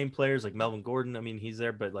big name players like Melvin Gordon. I mean, he's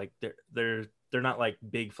there, but like they're not like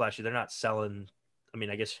big flashy. They're not selling. I mean,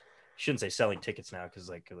 I guess you shouldn't say selling tickets now because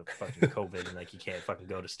like the fucking COVID and like you can't fucking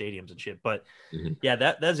go to stadiums and shit. But yeah,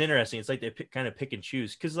 that's interesting. It's like they kind of pick and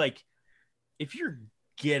choose because like if you're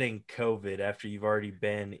getting COVID after you've already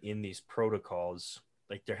been in these protocols,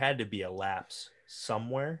 like there had to be a lapse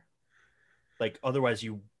somewhere. Like otherwise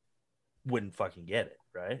you wouldn't fucking get it,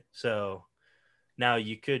 right? So now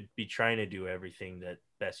you could be trying to do everything that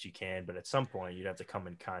best you can, but at some point you'd have to come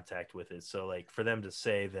in contact with it. So like for them to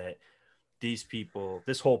say that these people,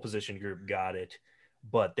 this whole position group got it,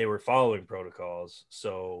 but they were following protocols,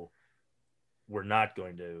 so we're not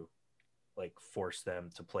going to like force them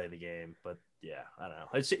to play the game. But yeah, I don't know.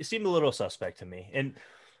 It seemed a little suspect to me. And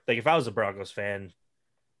like if I was a Broncos fan,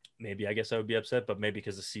 maybe I guess I would be upset, but maybe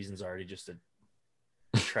because the season's already just a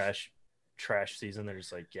trash season, they're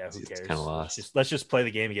just like, yeah, who cares? Kind of lost. Let's just play the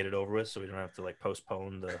game and get it over with, so we don't have to like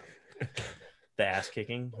postpone the ass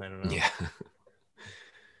kicking. I don't know. Yeah.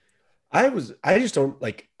 I just don't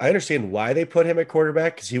like. I understand why they put him at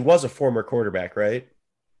quarterback because he was a former quarterback, right?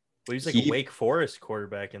 Well, he's like a Wake Forest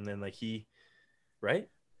quarterback, and then like right?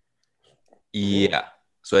 Yeah.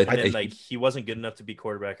 So I think like he wasn't good enough to be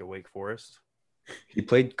quarterback at Wake Forest. He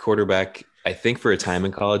played quarterback, I think, for a time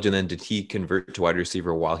in college, and then did he convert to wide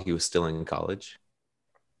receiver while he was still in college?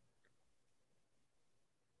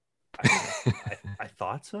 I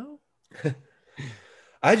thought so.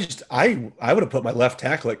 I would have put my left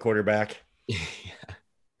tackle at quarterback. Yeah.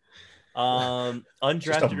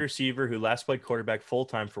 Undrafted receiver who last played quarterback full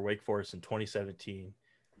time for Wake Forest in 2017.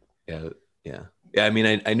 Yeah. I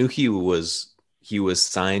mean, I knew he was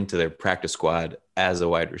signed to their practice squad as a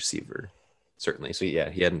wide receiver, certainly. So yeah,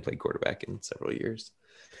 he hadn't played quarterback in several years.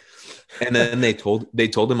 And then they told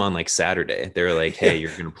him on like Saturday, they were like, "Hey,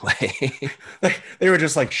 you're gonna play." They were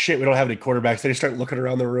just like, "Shit, we don't have any quarterbacks." They just start looking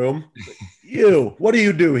around the room. You, what do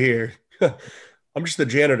you do here? I'm just the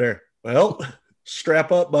janitor. Well,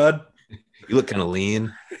 strap up, bud. You look kind of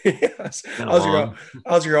lean. Yes.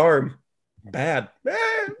 How's your arm? Bad.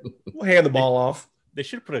 We'll hand the ball off. They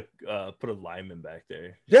should put a lineman back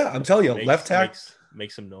there. Yeah, I'm telling you, left tackle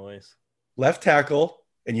make some noise. Left tackle,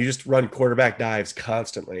 and you just run quarterback dives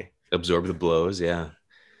constantly. Absorb the blows. Yeah.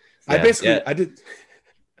 I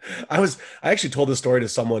actually told this story to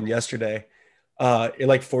someone yesterday. In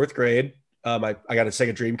like fourth grade, I got a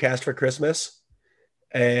Sega Dreamcast for Christmas,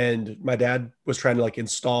 and my dad was trying to like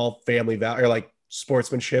install family value or like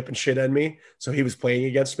sportsmanship and shit in me. So he was playing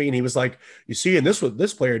against me, and he was like, "You see, and this what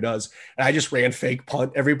this player does." And I just ran fake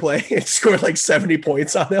punt every play and scored like 70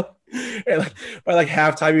 points on him. And like by like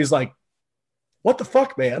halftime, he was like, "What the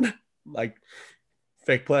fuck, man?" Like,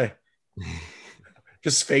 fake play.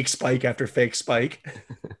 Just fake spike after fake spike.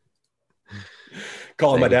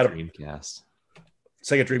 Calling my dad. Dreamcast.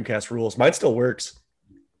 Sega Dreamcast rules. Mine still works.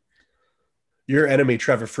 Your enemy,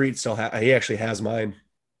 Trevor Freet, he actually has mine.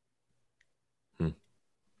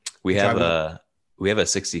 We have a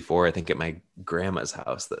 64, I think, at my grandma's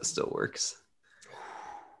house that still works.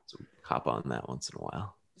 So hop on that once in a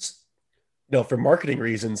while. No, for marketing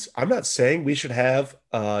reasons, I'm not saying we should have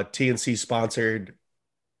a TNC sponsored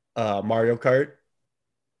Mario Kart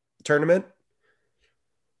tournament,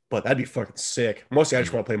 but that'd be fucking sick. Mostly I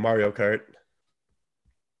just want to play Mario Kart.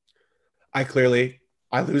 I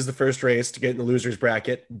lose the first race to get in the loser's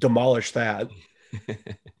bracket, demolish that.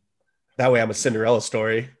 That way I'm a Cinderella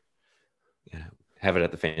story. Yeah, have it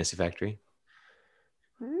at the Fantasy Factory.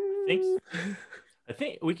 I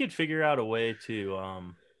think we could figure out a way to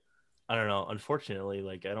I don't know, unfortunately,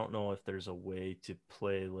 like I don't know if there's a way to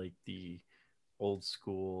play like the old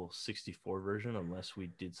school 64 version unless we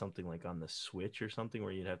did something like on the Switch or something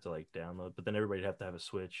where you'd have to like download, but then everybody'd have to have a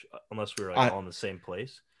Switch unless we were like all in the same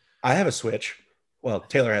place. I have a Switch. Well,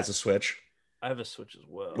 Taylor has a Switch. I have a Switch as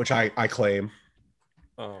well, which I claim.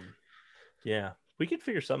 Yeah, we could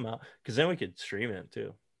figure something out because then we could stream it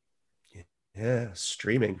too. Yeah,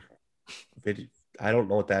 streaming. I don't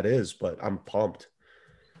know what that is, but I'm pumped.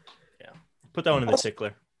 Yeah, put that one in the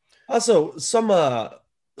tickler. Also,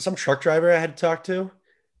 some truck driver I had to talk to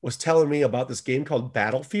was telling me about this game called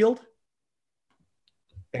Battlefield.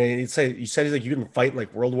 And he said he's like you can fight in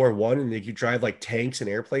like World War I and like you drive like tanks and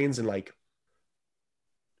airplanes and like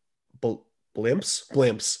blimps.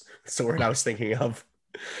 That's the word I was thinking of.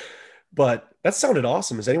 But that sounded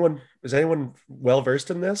awesome. Is anyone well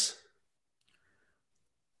versed in this?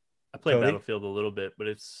 I played Battlefield a little bit, but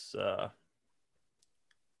it's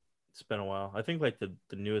been a while. I think like the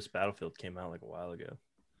newest Battlefield came out like a while ago.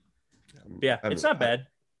 Yeah, it's not bad.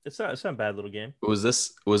 It's not a bad little game. Was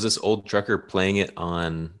this old trucker playing it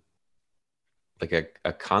on like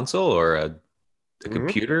a console or a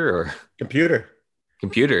computer or computer?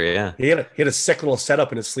 Yeah, he had a sick little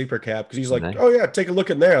setup in his sleeper cab because he's like, "Oh yeah, take a look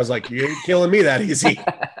in there." I was like, "You ain't killing me that easy."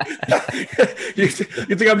 You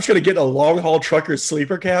think I'm just gonna get in a long haul trucker's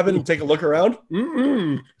sleeper cabin and take a look around?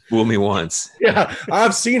 Fool me once. Yeah,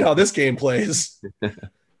 I've seen how this game plays.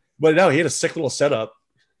 But no, he had a sick little setup.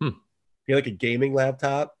 He had like a gaming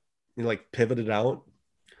laptop. He like pivoted out.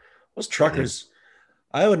 Those truckers,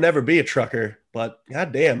 I would never be a trucker, but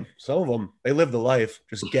goddamn, some of them, they live the life.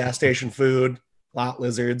 Just gas station food, lot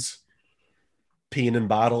lizards, peeing in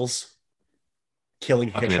bottles,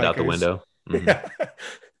 killing hitchhikers. It out the window. Yeah,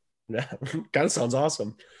 kind of sounds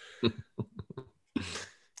awesome.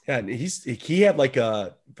 Yeah, and he had like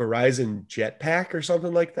a Verizon jetpack or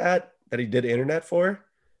something like that he did internet for.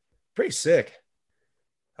 Pretty sick.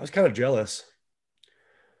 I was kind of jealous.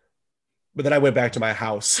 But then I went back to my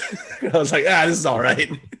house. I was like, this is all right.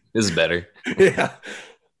 This is better. Yeah.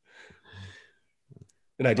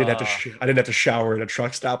 And I didn't have to shower at a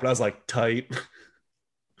truck stop, and I was like tight.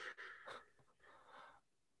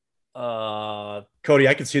 Cody,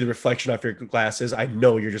 I can see the reflection off your glasses. I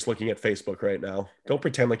know you're just looking at Facebook right now. Don't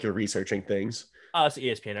pretend like you're researching things. It's an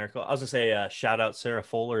ESPN article. I was gonna say shout out Sarah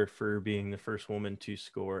Fuller for being the first woman to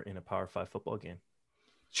score in a Power 5 football game.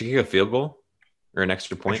 Did she kick a field goal or an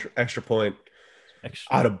extra point? Extra point.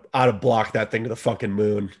 I'd have blocked that thing to the fucking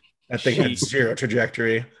moon. That thing had zero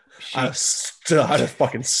trajectory. I'd have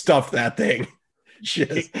fucking stuffed that thing.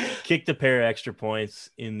 kicked a pair of extra points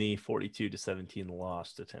in the 42-17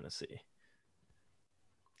 loss to Tennessee.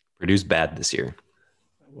 Purdue's bad this year.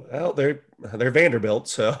 Well, they're Vanderbilt,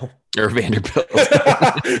 so. Or Vanderbilt.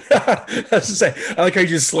 I was to say, I like how you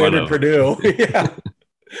just slandered Purdue. Yeah.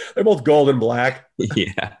 They're both gold and black.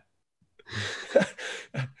 Yeah.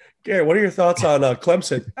 Gary, what are your thoughts on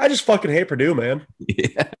Clemson? I just fucking hate Purdue, man.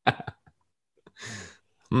 Yeah.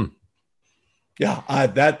 Yeah,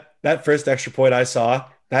 that first extra point I saw,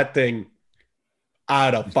 that thing,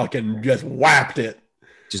 I'd have fucking just whapped it.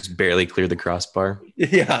 Just barely cleared the crossbar.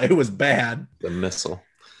 Yeah, it was bad. The missile.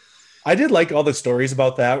 I did like all the stories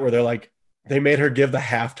about that where they're like, they made her give the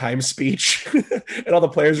halftime speech and all the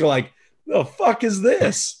players were like, the fuck is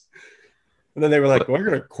this? And then they were like, we're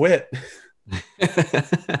going to quit.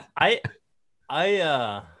 I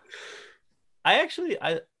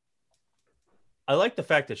like the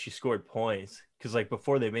fact that she scored points because like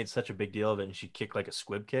before they made such a big deal of it and she kicked like a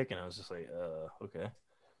squib kick and I was just like, okay.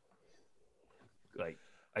 Like,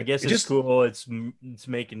 I guess it's cool. It's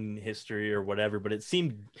making history or whatever, but it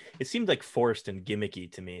seemed like forced and gimmicky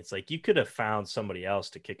to me. It's like you could have found somebody else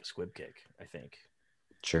to kick a squib kick, I think.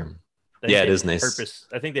 Sure. Yeah, it is nice.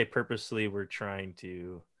 I think they purposely were trying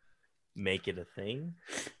to make it a thing,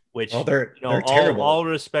 which they're terrible. All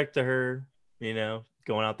respect to her,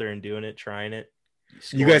 going out there and doing it, trying it.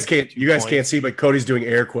 You guys can't see, but Cody's doing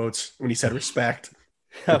air quotes when he said respect.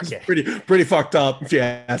 Okay. Pretty fucked up if you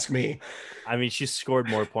ask me. I mean, she scored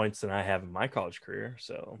more points than I have in my college career,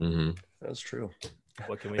 so That's true.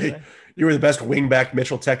 What can we say? You were the best wingback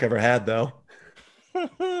Mitchell Tech ever had, though.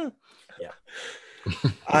 Yeah.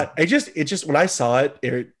 It just when I saw it,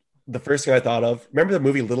 the first thing I thought of, remember the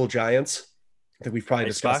movie Little Giants? I think we've probably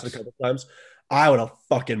discussed it a couple times. I would have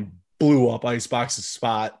fucking blew up Icebox's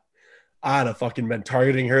spot. I'd have fucking been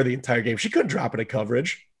targeting her the entire game. She couldn't drop into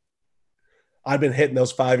coverage. I'd been hitting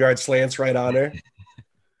those 5-yard slants right on her.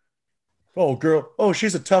 Oh, girl. Oh,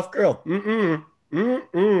 she's a tough girl. I'm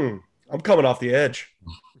coming off the edge.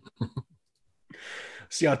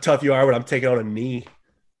 See how tough you are when I'm taking on a knee.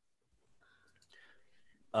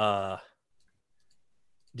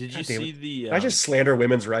 Did you see the? I just slander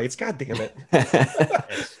women's rights. God damn it.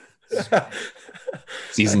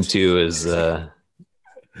 Season 2 is.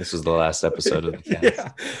 This was the last episode of the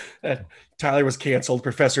cast. Yeah. Tyler was canceled.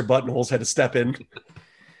 Professor Buttonholes had to step in.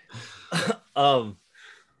 I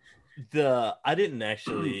didn't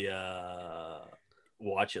actually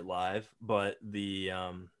watch it live, but the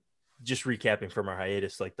just recapping from our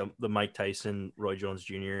hiatus, like the Mike Tyson, Roy Jones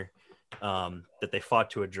Jr. That they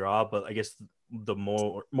fought to a draw, but I guess the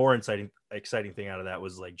more exciting thing out of that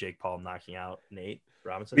was like Jake Paul knocking out Nate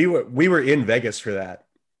Robinson. We were in Vegas for that.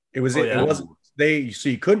 It was so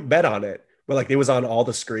you couldn't bet on it, but like it was on all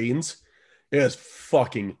the screens. It was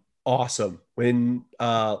fucking awesome when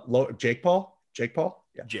Jake Paul,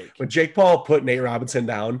 yeah. When Jake Paul put Nate Robinson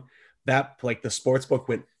down, that like the sports book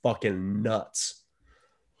went fucking nuts.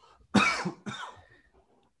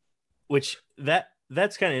 Which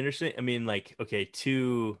that's kind of interesting. I mean, like, okay,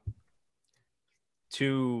 two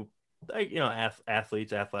like,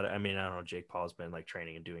 athletes, athletic. I mean, I don't know. Jake Paul's been like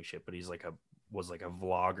training and doing shit, but he's was a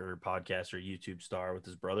vlogger, podcaster, YouTube star with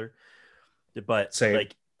his brother. But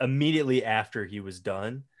like immediately after he was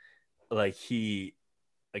done, like he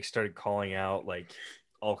like started calling out like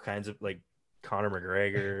all kinds of like Conor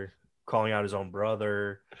McGregor, calling out his own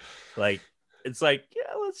brother. Like it's like,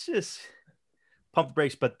 yeah, let's just pump the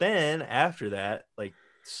brakes. But then after that, like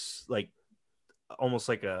almost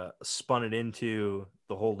like spun it into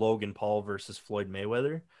the whole Logan Paul versus Floyd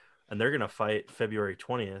Mayweather, and they're gonna fight February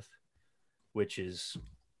 20th, which is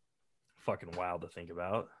fucking wild to think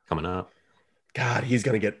about. Coming up. God, he's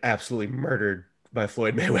gonna get absolutely murdered by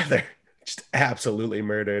Floyd Mayweather. Just absolutely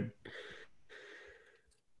murdered.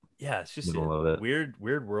 Yeah, it's just a weird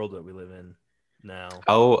world that we live in now.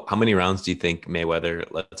 How many rounds do you think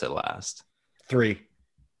Mayweather lets it last? 3.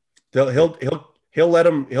 He'll let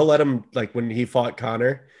him like when he fought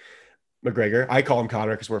Conor McGregor. I call him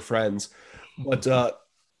Conor because we're friends, but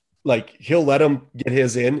like he'll let him get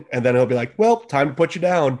his in, and then he'll be like, "Well, time to put you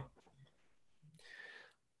down."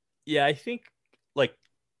 Yeah, I think like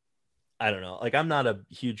I don't know. Like I'm not a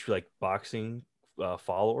huge like boxing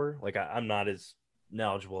follower. Like I'm not as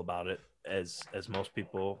knowledgeable about it as most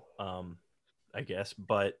people, I guess.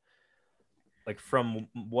 But like from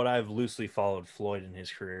what I've loosely followed Floyd in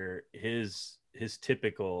his career, his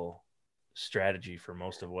typical strategy for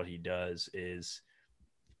most of what he does is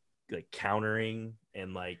like countering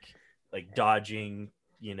and like dodging,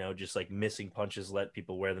 just like missing punches, let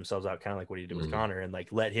people wear themselves out, kind of like what he did with Conor, and like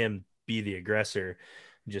let him be the aggressor,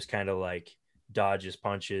 just kind of like dodge his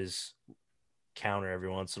punches, counter every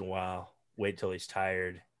once in a while, wait till he's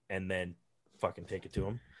tired, and then fucking take it to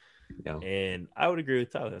him. Yeah. And I would agree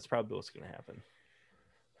with Tyler. That's probably what's going to happen.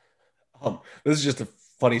 This is just a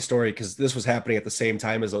funny story because this was happening at the same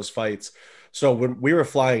time as those fights. So when we were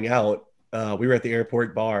flying out, we were at the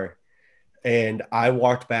airport bar, and I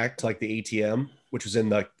walked back to like the ATM, which was in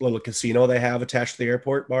the little casino they have attached to the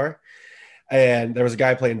airport bar. And there was a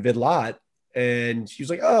guy playing Vidlot, and he was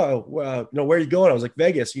like, "Oh, well, where are you going?" I was like,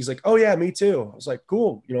 "Vegas." He's like, "Oh yeah, me too." I was like,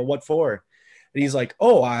 "Cool. What for?" And he's like,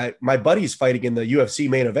 "Oh, my buddy's fighting in the UFC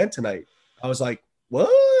main event tonight." I was like, "What?"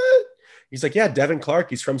 He's like, "Yeah, Devin Clark.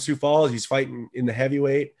 He's from Sioux Falls. He's fighting in the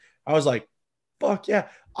heavyweight." I was like, "Fuck yeah!"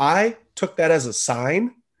 I took that as a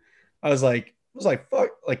sign. I was like, "Fuck!"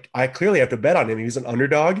 Like, I clearly have to bet on him. He's an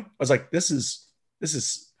underdog. I was like, "This is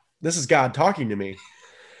God talking to me."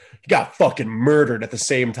 He got fucking murdered at the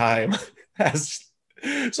same time.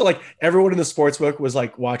 So like everyone in the sports book was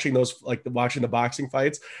like watching the boxing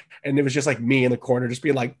fights, and it was just like me in the corner just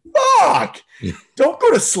being like, "Fuck, don't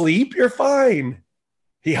go to sleep. You're fine."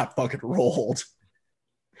 He got fucking rolled.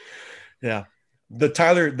 Yeah. The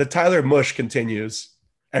Tyler mush continues.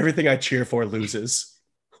 Everything I cheer for loses.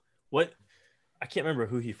 What? I can't remember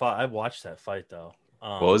who he fought. I watched that fight though.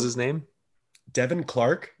 What was his name? Devin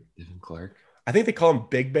Clark. Devin Clark. I think they call him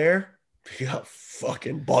Big Bear. He got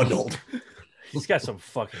fucking bundled. He's got some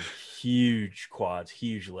fucking huge quads,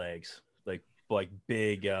 huge legs, like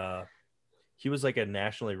big. He was like a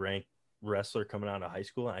nationally ranked wrestler coming out of high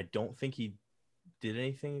school, and I don't think he did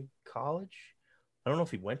anything in college. I don't know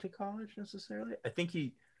if he went to college necessarily. I think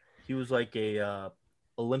he was like a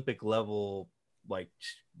Olympic level like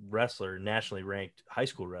wrestler, nationally ranked high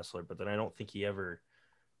school wrestler, but then I don't think he ever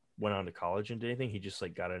went on to college and did anything. He just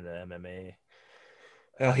like got into MMA.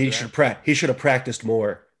 Well, he should have practiced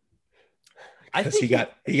more. I think he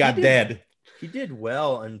got dead. He did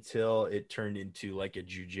well until it turned into like a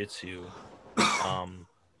jiu-jitsu fight.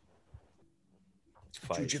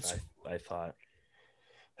 Jiu-jitsu. I thought.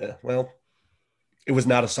 Well, it was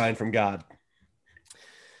not a sign from God.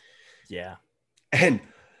 Yeah. And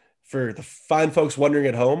for the fine folks wondering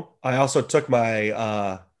at home, I also took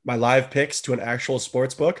my my live picks to an actual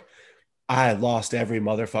sports book. I lost every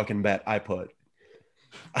motherfucking bet I put.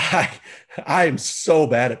 I'm so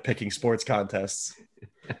bad at picking sports contests.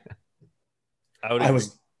 I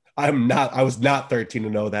was not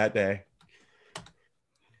 13-0 that day.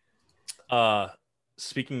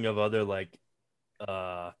 Speaking of other like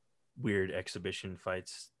weird exhibition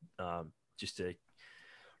fights, just to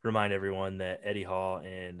remind everyone that Eddie Hall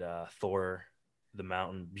and Thor the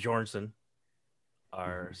Mountain Bjornsson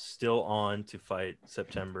are still on to fight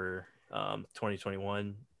September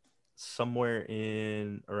 2021 somewhere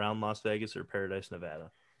in around Las Vegas or Paradise, Nevada.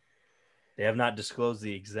 They have not disclosed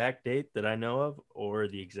the exact date that I know of or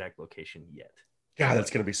the exact location yet. God, that's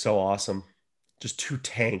going to be so awesome. Just two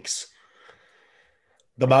tanks.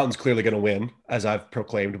 The Mountain's clearly going to win, as I've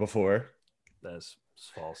proclaimed before. That's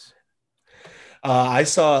false. I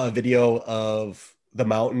saw a video of the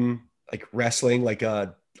Mountain like wrestling like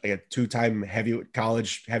a two-time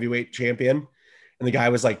college heavyweight champion, and the guy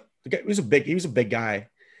was like, he was a big guy,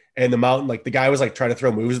 and the Mountain, like the guy was like trying to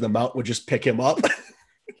throw moves, and the Mountain would just pick him up.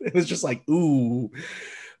 It was just like, ooh,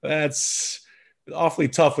 that's awfully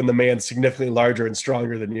tough when the man's significantly larger and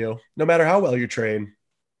stronger than you, no matter how well you train.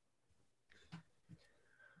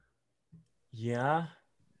 Yeah.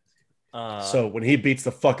 So when he beats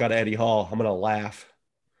the fuck out of Eddie Hall, I'm gonna laugh.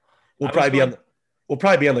 We'll probably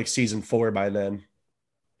be on like season 4 by then.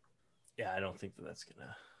 Yeah, I don't think that's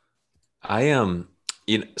gonna.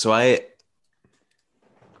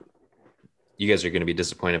 You guys are gonna be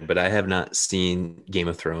disappointed, but I have not seen Game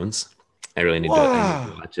of Thrones. I really need to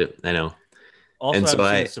watch it. I know. Also, and so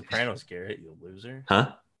seen The Sopranos, Garrett, you loser.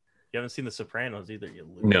 Huh? You haven't seen The Sopranos either, you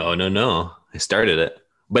loser. No. I started it,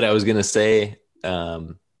 but I was gonna say,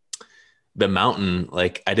 the Mountain.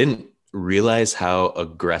 Like, I didn't realize how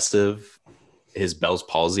aggressive his Bell's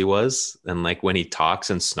palsy was, and like when he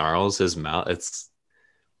talks and snarls his mouth,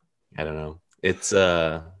 I don't know. It's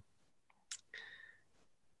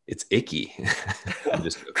icky. I'm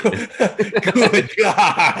just joking. Good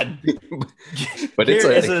God. But it's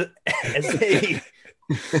like,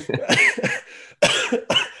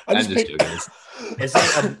 I'm just joking.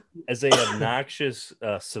 As a obnoxious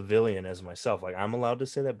civilian as myself, like I'm allowed to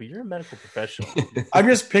say that, but you're a medical professional. I'm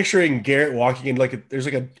just picturing Garrett walking in there's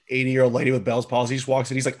like an 80-year-old lady with Bell's palsy. He just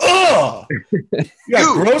walks in. He's like, "Oh, you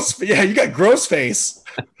got gross. Yeah, you got gross face.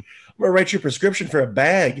 I'm gonna write you a prescription for a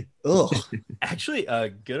bag." Ugh. Actually,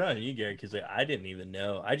 good on you, Garrett, because I didn't even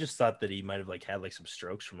know. I just thought that he might have like had like some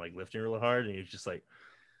strokes from like lifting really hard, and he was just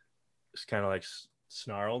kind of like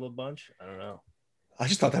snarled a bunch. I don't know. I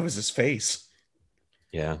just thought that was his face.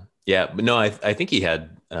 Yeah. But no, I think he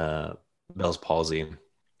had Bell's palsy,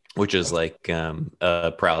 which is like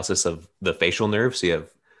a paralysis of the facial nerve. So you have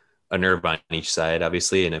a nerve on each side,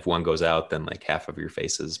 obviously, and if one goes out, then like half of your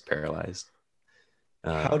face is paralyzed.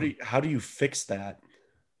 How do you fix that?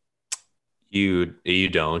 You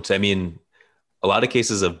don't. I mean, a lot of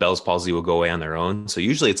cases of Bell's palsy will go away on their own. So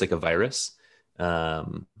usually it's like a virus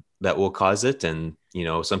that will cause it. And,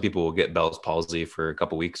 some people will get Bell's palsy for a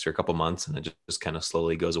couple weeks or a couple months, and it just kind of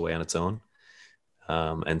slowly goes away on its own.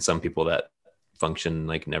 And some people that function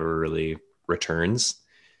like never really returns.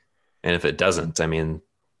 And if it doesn't, I mean,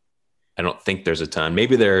 I don't think there's a ton.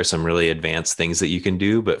 Maybe there are some really advanced things that you can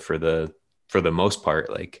do, but for the most part,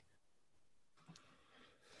 like,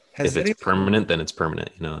 if it's permanent, then it's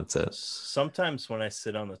permanent. It's a. Sometimes when I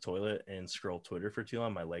sit on the toilet and scroll Twitter for too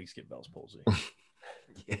long, my legs get Bell's palsy.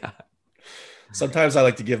 Yeah. Sometimes I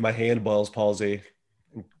like to give my hand Bell's palsy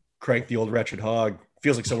and crank the old wretched hog.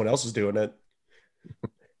 Feels like someone else is doing it.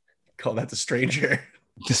 Call that the stranger.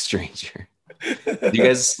 The stranger. Do you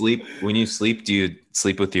guys sleep? When you sleep, do you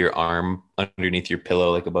sleep with your arm underneath your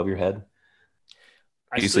pillow, like above your head?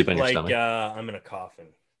 Do you sleep on your stomach? I'm in a coffin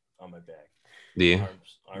on my back. Do you?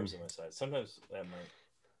 Arms on my side. Sometimes at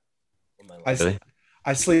my legs.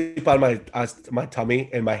 I sleep on my tummy,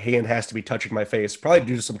 and my hand has to be touching my face, probably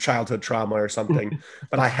due to some childhood trauma or something.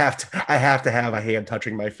 But I have to have a hand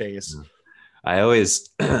touching my face.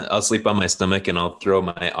 I'll sleep on my stomach, and I'll throw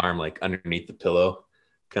my arm like underneath the pillow,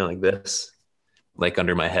 kind of like this, like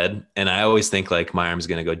under my head. And I always think like my arm's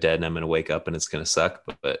gonna go dead, and I'm gonna wake up, and it's gonna suck.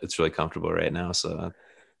 But it's really comfortable right now, so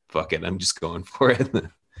fuck it, I'm just going for it.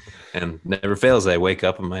 And never fails, I wake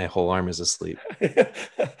up and my whole arm is asleep.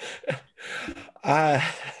 I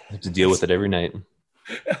have to deal with it every night.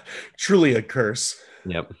 Truly a curse.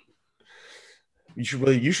 Yep.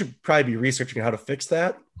 You should probably be researching how to fix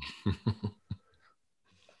that.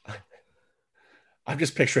 I'm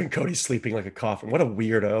just picturing Cody sleeping like a coffin. What a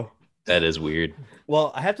weirdo. That is weird.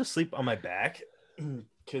 Well, I have to sleep on my back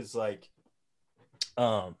because like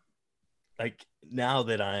now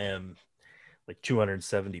that I am like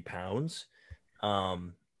 270 pounds,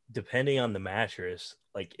 depending on the mattress,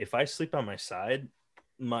 like if I sleep on my side,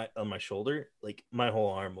 on my shoulder, like my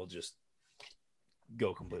whole arm will just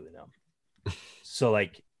go completely numb. So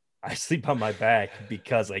like I sleep on my back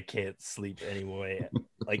because I can't sleep anyway,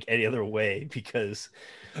 like any other way, because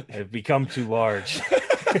I've become too large.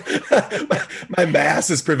 my mass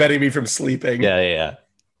is preventing me from sleeping. Yeah.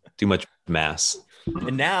 Too much mass.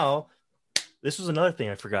 And now, this was another thing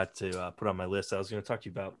I forgot to put on my list I was going to talk to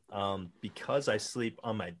you about. Because I sleep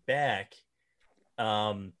on my back,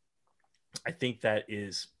 I think that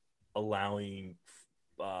is allowing,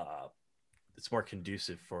 it's more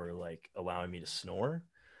conducive for like allowing me to snore,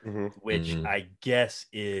 which I guess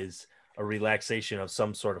is a relaxation of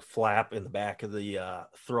some sort of flap in the back of the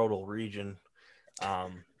throatal region.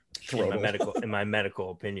 In my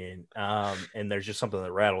medical opinion. And there's just something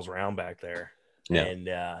that rattles around back there. Yeah. And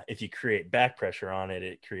if you create back pressure on it,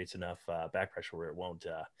 it creates enough back pressure where it won't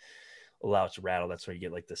allow it to rattle. That's where you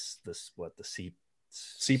get like the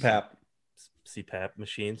CPAP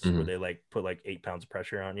machines where they like put like 8 pounds of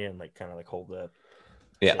pressure on you and like kind of like hold that.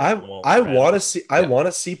 Yeah, so I want a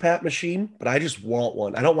CPAP machine, but I just want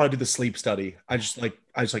one. I don't want to do the sleep study. I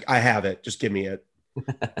have it. Just give me it.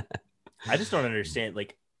 I just don't understand.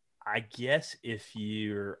 Like, I guess if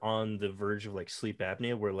you're on the verge of like sleep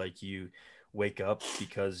apnea, where like you wake up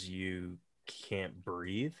because you can't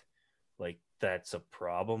breathe, like that's a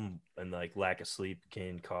problem, and like lack of sleep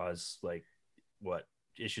can cause like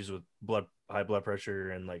issues with high blood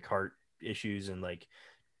pressure and like heart issues, and like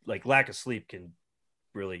lack of sleep can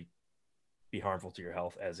really be harmful to your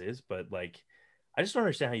health as is. But like, I just don't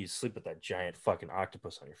understand how you sleep with that giant fucking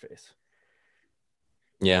octopus on your face.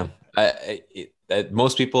 Yeah,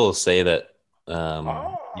 most people say that.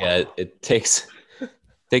 Yeah, it takes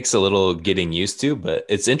a little getting used to, but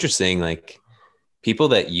it's interesting. Like people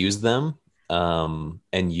that use them and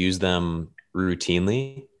use them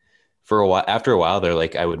routinely for a while. After a while, they're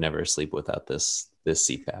like, I would never sleep without this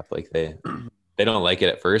CPAP. Like they don't like it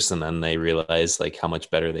at first, and then they realize like how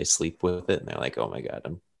much better they sleep with it, and they're like, oh my god,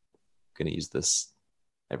 I'm gonna use this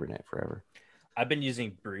every night forever. I've been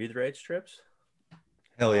using breathe right strips.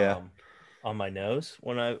 Hell yeah. On my nose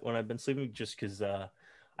when I've been sleeping, just because I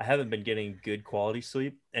haven't been getting good quality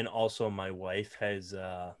sleep, and also my wife has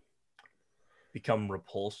become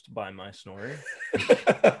repulsed by my snoring.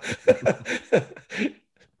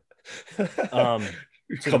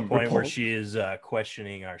 To the point where she is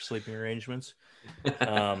questioning our sleeping arrangements.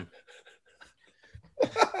 But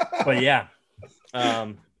yeah,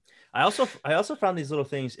 I also found these little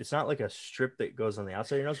things. It's not like a strip that goes on the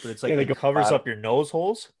outside of your nose, but it's like they it go covers flat. up your nose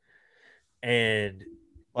holes, and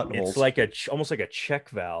Button it's holes. like almost like a check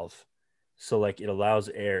valve. So like it allows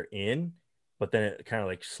air in, but then it kind of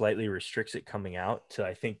like slightly restricts it coming out to,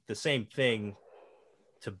 I think, the same thing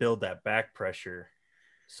to build that back pressure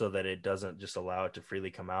so that it doesn't just allow it to freely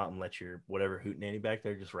come out and let your whatever hootenanny back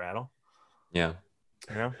there just rattle. Yeah.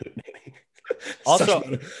 You know? Also,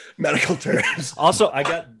 Also, medical terms. Also, I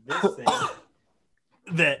got this thing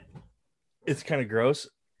that it's kind of gross,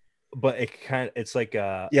 but it's like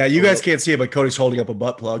Yeah, you guys can't see it, but Cody's holding up a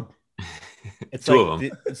butt plug. It's Two like of them.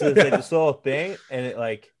 so it's like this little thing, and it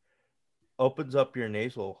like opens up your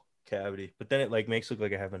nasal cavity, but then it like makes it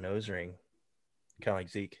look like I have a nose ring, kind of like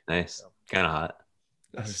Zeke. Nice. Kind of hot.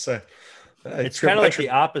 I was just say, It's kind of like the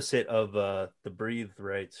opposite of the breathe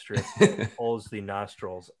right strip that pulls the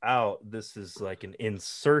nostrils out. This is like an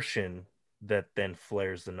insertion that then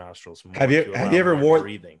flares the nostrils more. Have you ever worn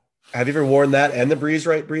breathing? Have you ever worn that and the breathe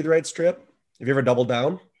right strip? Have you ever doubled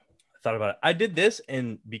down? I thought about it. I did this,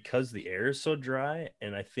 and because the air is so dry,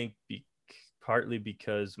 and I think partly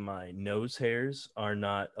because my nose hairs are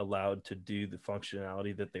not allowed to do the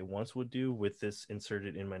functionality that they once would do with this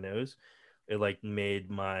inserted in my nose, it like made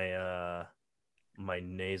my my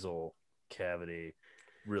nasal cavity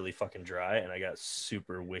really fucking dry, and I got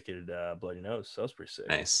super wicked bloody nose. So that was pretty sick.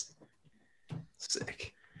 Nice.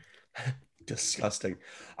 Sick. Disgusting.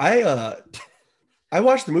 I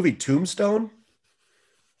watched the movie Tombstone.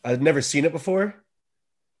 I'd never seen it before.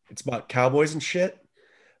 It's about cowboys and shit.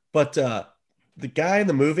 But the guy in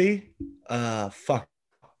the movie, Doc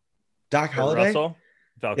Holliday. Russell?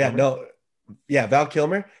 Val Kilmer? Val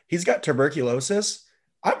Kilmer. He's got tuberculosis.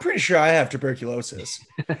 I'm pretty sure I have tuberculosis.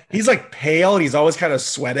 He's like pale and he's always kind of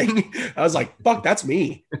sweating. I was like, fuck, that's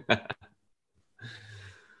me.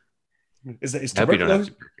 Is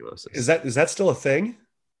tuberculosis? Is that still a thing?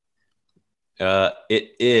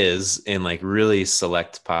 It is in like really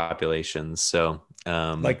select populations. So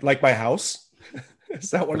like my house.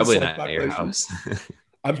 Is that one? Probably not your house.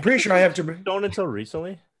 I'm pretty sure I have tuberculosis. Don't until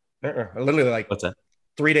recently. Literally like what's that?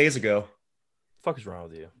 3 days ago. What the fuck is wrong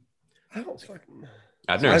with you? I don't fucking.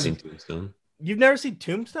 I've never seen Tombstone. You've never seen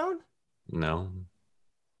Tombstone? No.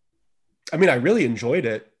 I mean, I really enjoyed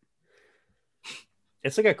it.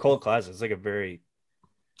 It's like a cult classic. It's like a very.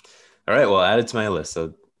 All right, well, add it to my list.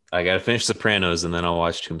 So I got to finish Sopranos and then I'll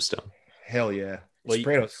watch Tombstone. Hell yeah.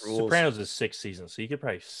 Well, Sopranos is 6 seasons, so you could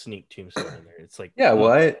probably sneak Tombstone in there. It's like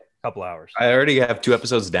a couple hours. I already have 2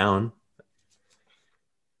 episodes down.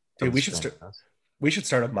 Dude, we should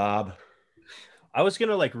start a mob. I was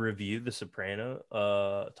gonna like review the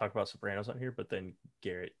talk about Sopranos on here, but then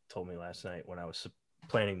Garrett told me last night when I was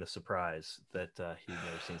planning the surprise that he'd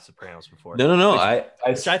never seen Sopranos before. No.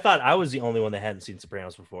 Which I thought I was the only one that hadn't seen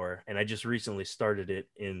Sopranos before, and I just recently started it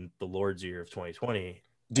in the Lord's year of 2020.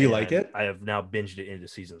 Do you like it? I have now binged it into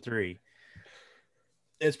season 3.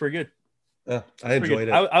 It's pretty good. I enjoyed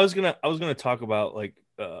it. I was gonna talk about like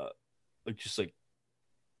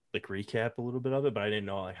recap a little bit of it, but I didn't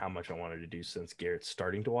know like how much I wanted to do since Garrett's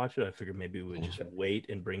starting to watch it. I figured maybe we would just wait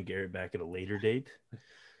and bring Garrett back at a later date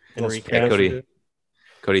and recap.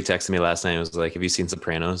 Cody texted me last night and was like, have you seen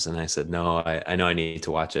Sopranos? And I said, no, I know I need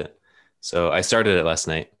to watch it. So I started it last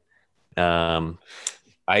night.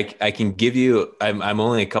 I can give you, I'm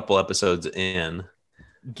only a couple episodes in.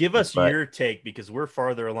 Give us your take because we're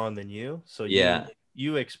farther along than you. So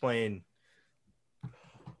you explain.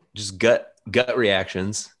 Just gut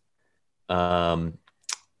reactions. I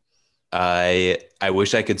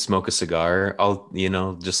wish I could smoke a cigar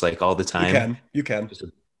just like all the time. You can. Just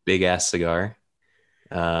a big ass cigar.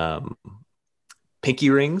 Pinky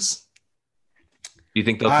rings. Do you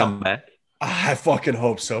think they'll come back? I fucking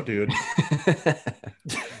hope so, dude. Do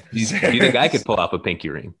you think I could pull off a pinky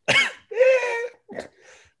ring?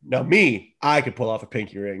 Now, I could pull off a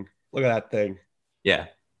pinky ring. Look at that thing. Yeah,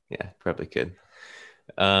 probably could.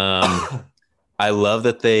 I love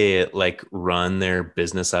that they like run their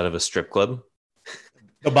business out of a strip club.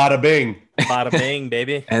 The bada bing,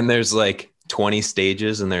 baby. And there's like 20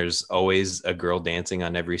 stages, and there's always a girl dancing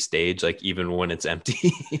on every stage, like even when it's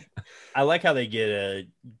empty. I like how they get a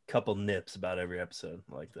couple nips about every episode.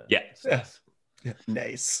 I like that. Yeah.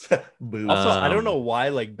 Nice. Also, I don't know why,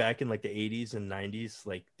 like back in like the 80s and 90s,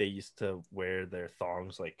 like they used to wear their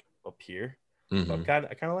thongs like up here. Mm-hmm. So I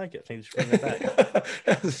kind of like it. I think they should bring that back.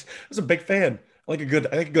 I was a big fan. I like a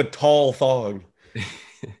good tall thong.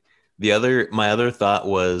 My other thought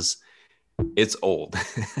was, it's old.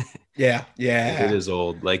 Yeah. It is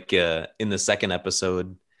old. Like in the second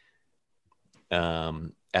episode,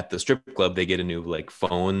 at the strip club, they get a new like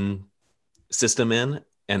phone system in,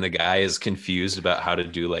 and the guy is confused about how to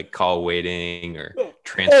do like call waiting or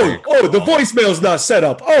transfer. The voicemail's not set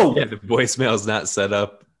up. Yeah, the voicemail's not set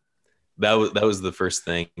up. That was the first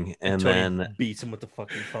thing, and Tony then beats him with the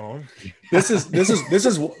fucking phone. This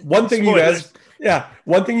is one thing you guys. Yeah,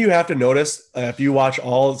 one thing you have to notice if you watch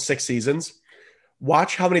all 6 seasons.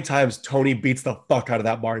 Watch how many times Tony beats the fuck out of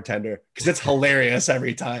that bartender, because it's hilarious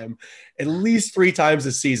every time. At least 3 times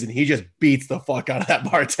this season, he just beats the fuck out of that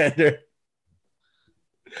bartender.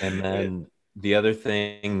 And then the other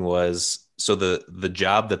thing was, so the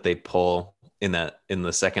job that they pull in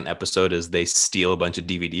the second episode is they steal a bunch of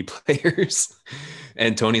DVD players.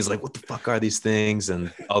 And Tony's like, what the fuck are these things?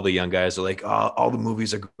 And all the young guys are like, oh, all the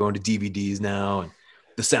movies are going to DVDs now, and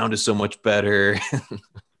the sound is so much better.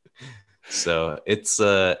 So it's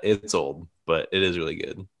old, but it is really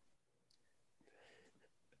good.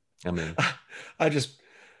 I mean, I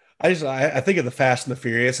think of the Fast and the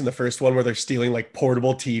Furious in the first one where they're stealing like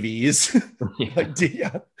portable TVs.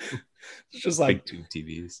 yeah. It's just like big tube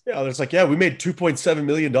TVs. Yeah, it's like, we made $2.7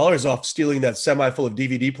 million off stealing that semi full of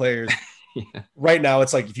DVD players. Yeah. Right now,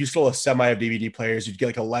 it's like if you stole a semi of DVD players, you'd get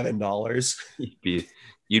like $11.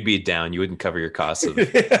 You'd be down. You wouldn't cover your costs of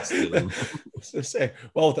stealing. Say,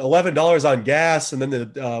 well, with $11 on gas, and then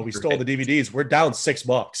we stole the DVDs, we're down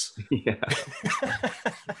 $6. Yeah.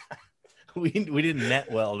 we didn't net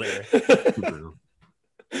well there.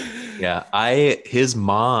 Yeah, his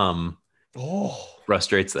mom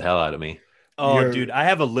frustrates the hell out of me. Oh, dude, I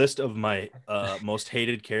have a list of my most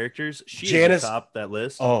hated characters. She Janice, is atop that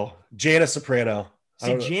list. Oh, Janice Soprano.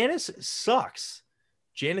 See, Janice sucks.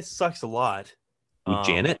 Janice sucks a lot.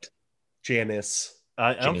 Janet? Janice.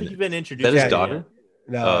 I don't think you've been introduced. Is that his daughter?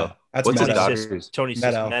 No, that's what's Meadow. his daughter? Tony's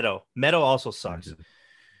sister, Meadow. Meadow also sucks.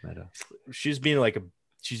 Meadow. She's just being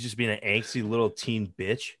an angsty little teen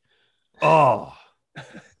bitch. Oh,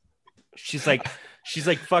 she's like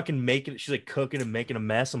fucking making. She's like cooking and making a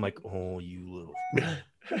mess. I'm like, oh, you little.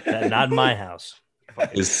 Not in my house.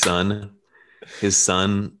 His son.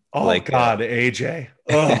 Oh like, God, AJ.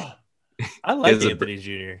 Oh, I like Anthony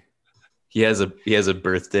Jr. He has a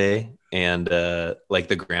birthday, and like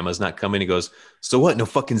the grandma's not coming. He goes, so what? No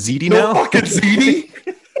fucking ZD now? No fucking ZD?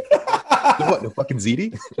 So what? No fucking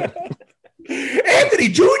ZD? Anthony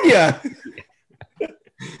Jr.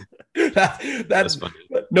 That's funny.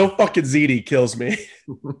 No fucking ZD kills me.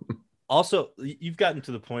 Also, you've gotten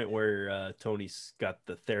to the point where Tony's got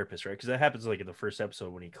the therapist, right? Because that happens like in the first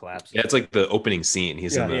episode when he collapses. Yeah, it's like the opening scene.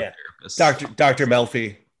 He's in the therapist. Dr.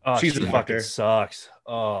 Melfi. Oh, she's a fucker. Sucks.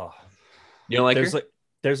 Oh, you don't like her?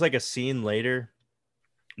 There's like a scene later.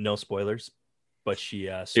 No spoilers, but she.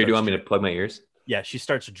 Do you want me to plug my ears? Yeah, she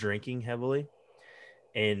starts drinking heavily,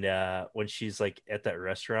 and when she's like at that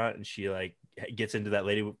restaurant and she like gets into that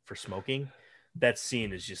lady for smoking, that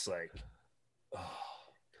scene is just like, oh.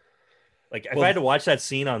 Like if I had to watch that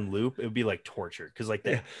scene on loop, it would be like torture. Because like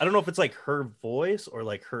that, I don't know if it's like her voice or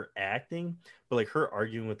like her acting, but like her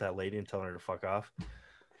arguing with that lady and telling her to fuck off.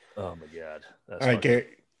 Oh my God. That's all right,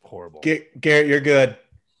 Garrett. Horrible. Garrett, you're good.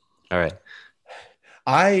 All right.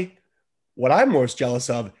 What I'm most jealous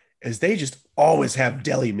of is they just always have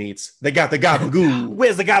deli meats. They got the gabagoo.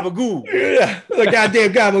 Where's the gabagoo? Yeah, the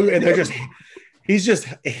goddamn gabagoo. And he's just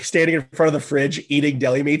standing in front of the fridge eating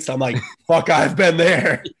deli meats. I'm like, fuck, I've been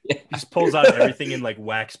there. He just pulls out everything in like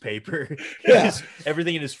wax paper. Yeah.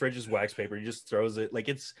 Everything in his fridge is wax paper. He just throws it like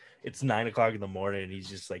it's 9:00 in the morning and he's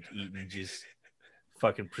just like eating just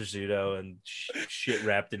fucking prosciutto and shit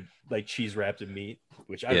wrapped in like cheese wrapped in meat,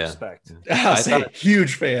 which I respect.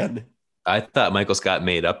 Huge fan. I thought Michael Scott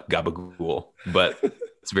made up gabagool, but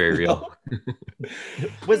it's very real.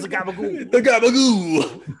 Where's the gabagoo? The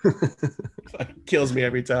gabagoo. Kills me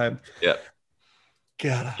every time. Yeah.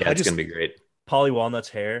 God, yeah, it's gonna be great. Polly Walnut's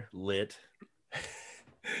hair lit.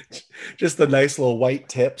 Just the nice little white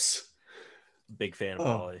tips. Big fan of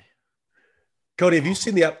Polly. Cody, have you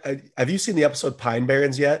seen the episode Pine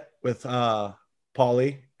Barrens yet with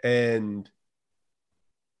Polly and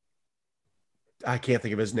I can't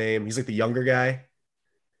think of his name. He's like the younger guy.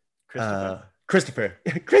 Christopher.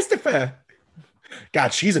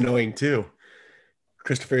 God, she's annoying too.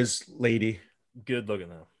 Christopher's lady. Good looking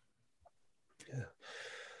though. Yeah.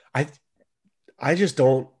 I just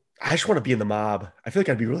want to be in the mob. I feel like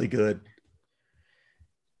I'd be really good.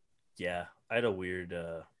 Yeah. I had a weird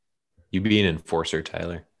You be an enforcer,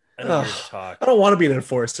 Tyler. I had a weird talk. I don't want to be an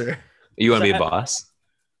enforcer. You want to be a boss?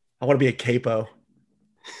 I want to be a capo.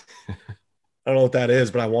 I don't know what that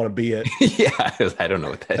is, but I want to be it. Yeah, I don't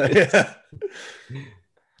know what that is. Yeah.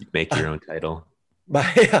 You make your own title.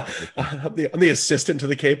 I'm the assistant to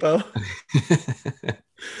the capo.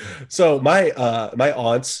 So my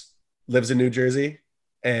aunts lives in New Jersey,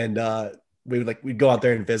 and we'd go out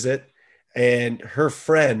there and visit. And her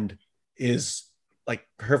friend is like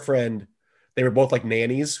her friend. They were both like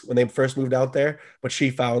nannies when they first moved out there, but she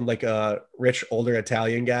found like a rich older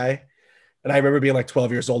Italian guy. And I remember being like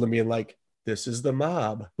 12 years old and being like, this is the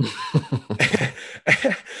mob.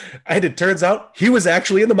 And it turns out he was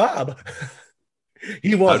actually in the mob.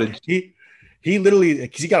 He was. He literally,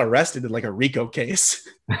 because he got arrested in like a RICO case.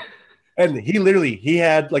 And he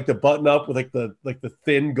had like the button up with like the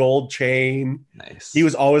thin gold chain. Nice. He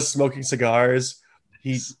was always smoking cigars.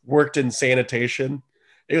 He worked in sanitation.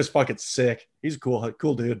 It was fucking sick. He's a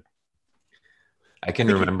cool dude. I can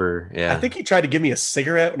remember. Yeah. I think he tried to give me a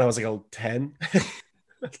cigarette when I was like 10.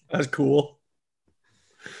 That was cool.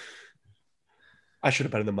 I should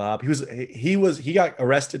have been in the mob. He got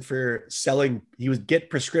arrested for selling. He would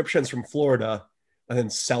get prescriptions from Florida and then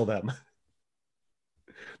sell them.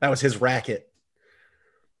 That was his racket.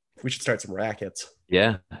 We should start some rackets.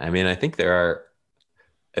 Yeah. I mean, I think there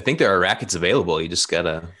are rackets available. You just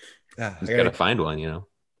gotta find one, you know.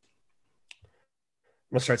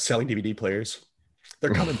 I'm gonna start selling DVD players.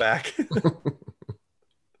 They're coming back.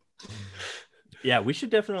 Yeah, we should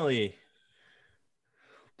definitely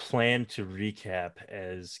plan to recap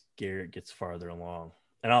as Garrett gets farther along,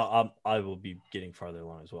 and I will be getting farther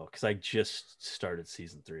along as well because I just started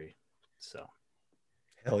season 3. So,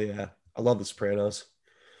 hell yeah, I love The Sopranos.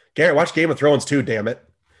 Garrett, watch Game of Thrones too. Damn it.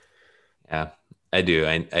 Yeah, I do.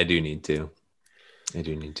 I do need to.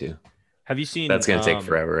 Have you seen? That's gonna take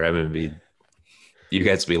forever. I'm gonna be. You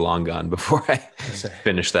guys will be long gone before I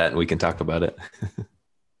finish that, and we can talk about it.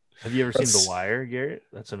 Have you ever seen The Wire, Garrett?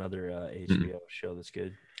 That's another HBO show that's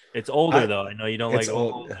good. It's older though. I know you don't like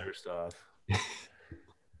older stuff.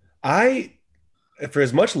 For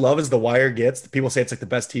as much love as The Wire gets, people say it's like the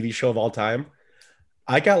best TV show of all time.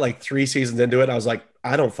 I got like 3 seasons into it. I was like,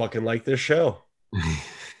 I don't fucking like this show.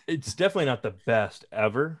 It's definitely not the best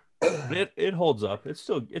ever. It holds up. It's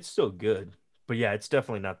still good. But yeah, it's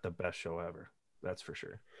definitely not the best show ever. That's for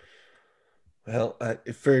sure. Well,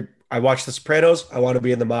 I watched The Sopranos, I want to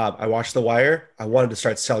be in the mob. I watched The Wire, I wanted to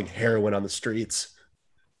start selling heroin on the streets.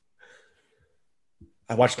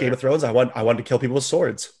 I watched Game of Thrones, I wanted to kill people with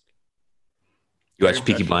swords. You watched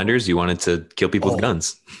Peaky Blinders, you wanted to kill people with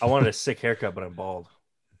guns. I wanted a sick haircut, but I'm bald.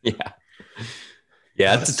 Yeah.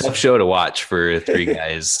 Yeah, it's a tough show to watch for 3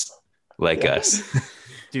 guys like us.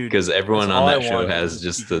 Dude, because everyone on that show has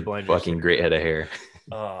just the fucking great head of hair.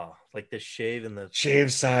 Like the shave and the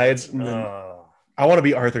shaved sides. I want to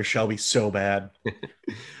be Arthur Shelby so bad.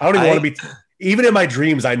 I don't even want to be. Even in my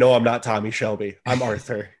dreams, I know I'm not Tommy Shelby. I'm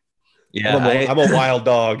Arthur. Yeah, I'm a wild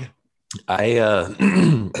dog.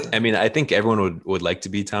 I mean, I think everyone would like to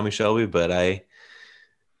be Tommy Shelby, but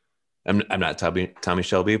I'm not Tommy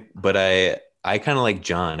Shelby, but I kind of like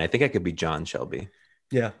John. I think I could be John Shelby.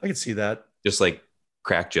 Yeah, I can see that. Just like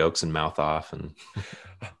crack jokes and mouth off and.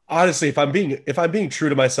 Honestly, if I'm being true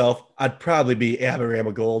to myself, I'd probably be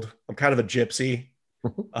Aberama Gold. I'm kind of a gypsy.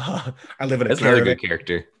 I live in a That's another good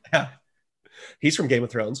character. Yeah, he's from Game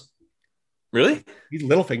of Thrones. Really? He's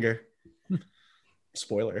Littlefinger.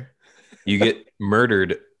 Spoiler. You get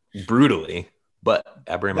murdered brutally, but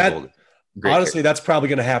Aberama Gold. Honestly, character. That's probably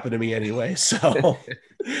going to happen to me anyway. So,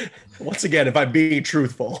 once again, if I'm being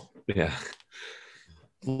truthful, yeah,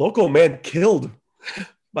 local man killed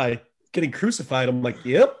by getting crucified. I'm like,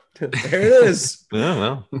 yep, there it is.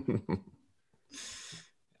 Oh, well.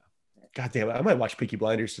 God damn it. I might watch Peaky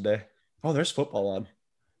Blinders today. Oh, there's football on.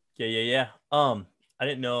 Yeah. I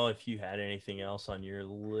didn't know if you had anything else on your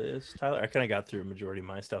list, Tyler. I kind of got through a majority of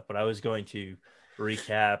my stuff, but I was going to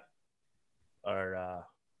recap our, I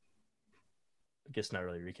guess not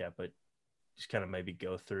really recap, but just kind of maybe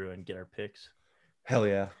go through and get our picks. Hell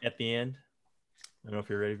yeah. At the end. I don't know if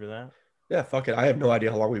you're ready for that. Yeah, fuck it. I have no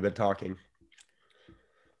idea how long we've been talking.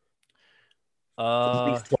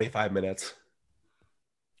 25 minutes.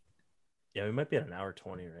 Yeah, we might be at an hour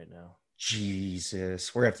 20 right now.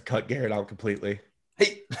 Jesus. We're going to have to cut Garrett out completely.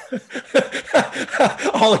 Hey.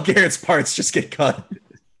 All of Garrett's parts just get cut.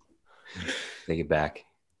 Take it back.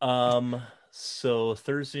 So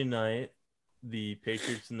Thursday night, the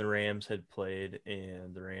Patriots and the Rams had played,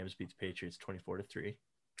 and the Rams beat the Patriots 24-3.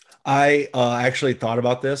 I actually thought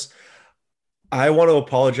about this. I want to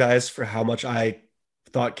apologize for how much I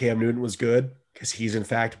thought Cam Newton was good, because he's in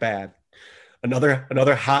fact bad.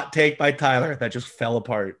 Another hot take by Tyler that just fell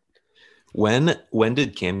apart. When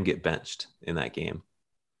did Cam get benched in that game?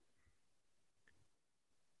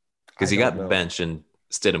 Because he got benched and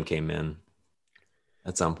Stidham came in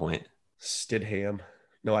at some point. Stidham,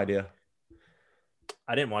 no idea.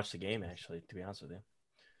 I didn't watch the game, actually, to be honest with you.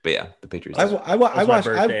 But yeah, the Patriots. I watched my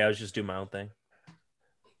birthday. I was just doing my own thing.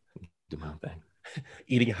 Do my own thing.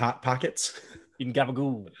 Eating Hot Pockets. Eating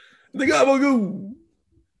gabagoo. The gabagoo.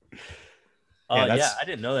 Yeah, I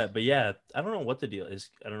didn't know that, but yeah, I don't know what the deal is.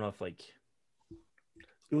 I don't know if like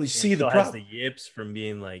you see the has the yips from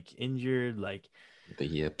being like injured, like the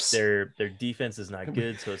yips. Their defense is not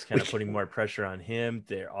good, so it's kind of putting more pressure on him.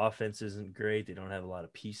 Their offense isn't great. They don't have a lot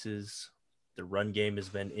of pieces. The run game has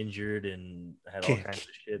been injured and had all kinds of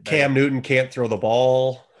shit. Cam Newton can't throw the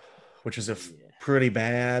ball, which is pretty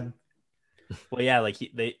bad. Well, yeah, like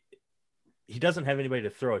he doesn't have anybody to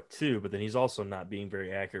throw it to, but then he's also not being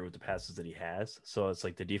very accurate with the passes that he has. So it's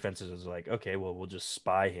like the defenses is like, okay, well, we'll just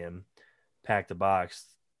spy him, pack the box,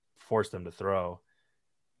 force them to throw,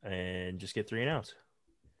 and just get 3 and outs.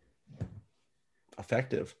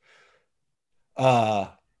 Effective.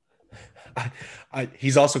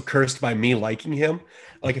 He's also cursed by me liking him.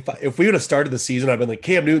 Like if we would have started the season, I've been like,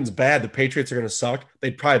 Cam Newton's bad, the Patriots are going to suck,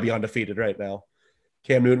 they'd probably be undefeated right now.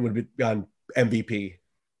 Cam Newton would be on MVP.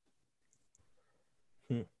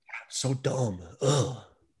 So dumb. Ugh.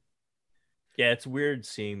 Yeah, it's weird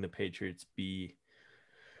seeing the Patriots be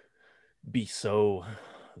so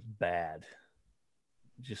bad.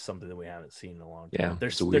 Just something that we haven't seen in a long time. Yeah, they're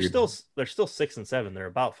still 6-7. They're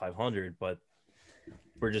about 500, but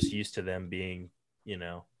we're just used to them being,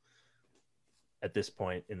 at this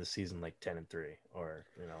point in the season, like 10-3 or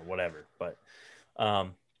whatever. But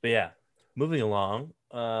yeah, moving along.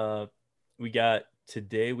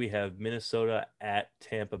 Today we have Minnesota at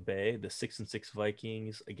Tampa Bay, the 6-6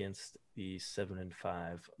 Vikings against the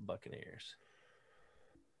 7-5 Buccaneers.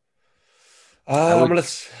 I'm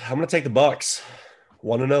gonna take the Bucs.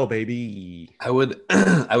 1-0, baby. I would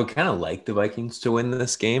kind of like the Vikings to win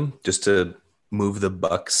this game just to move the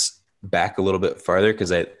Bucs back a little bit farther,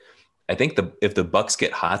 because I think if the Bucs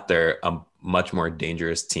get hot, they're a much more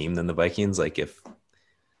dangerous team than the Vikings. Like if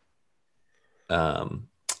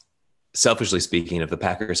selfishly speaking, if the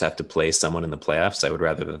Packers have to play someone in the playoffs, I would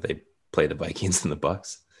rather that they play the Vikings than the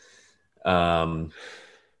Bucs. And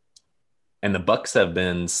the Bucs have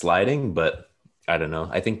been sliding, but I don't know.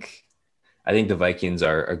 I think the Vikings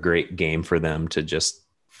are a great game for them to just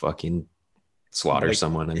fucking slaughter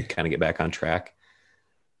someone and kind of get back on track.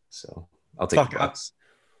 So I'll take the Bucs.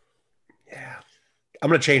 Yeah. I'm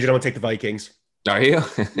going to change it. I'm going to take the Vikings. Are you?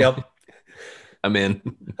 Yep. I'm in.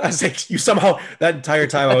 I was like, you somehow, that entire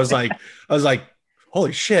time I was like,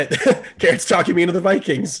 holy shit. Garrett's talking me into the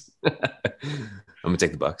Vikings. I'm going to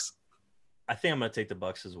take the Bucs. I think I'm going to take the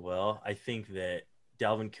Bucs as well. I think that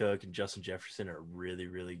Dalvin Cook and Justin Jefferson are really,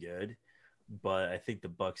 really good, but I think the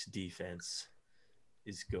Bucs defense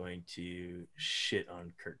is going to shit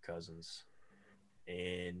on Kirk Cousins.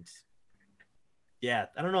 And yeah,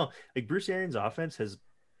 I don't know. Like Bruce Arians' offense it's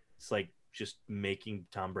like just making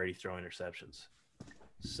Tom Brady throw interceptions.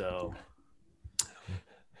 So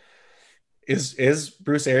is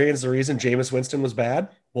Bruce Arians the reason Jameis Winston was bad?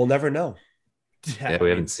 We'll never know. Yeah, we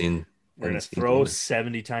haven't seen. We're going to throw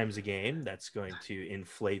 70 times a game. That's going to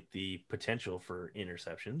inflate the potential for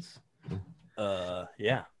interceptions.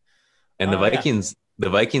 Yeah. And the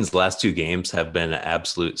Vikings' last 2 games have been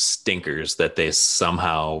absolute stinkers that they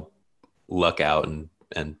somehow luck out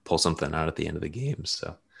and pull something out at the end of the game.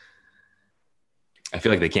 So I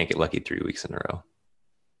feel like they can't get lucky 3 weeks in a row.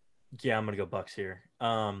 Yeah, I'm going to go Bucs here.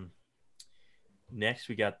 Next,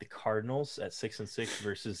 we got the Cardinals at 6-6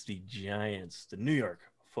 versus the Giants, the New York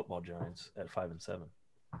Football Giants at 5-7.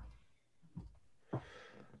 I'm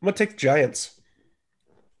going to take the Giants.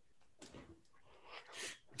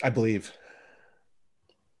 I believe.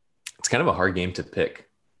 It's kind of a hard game to pick,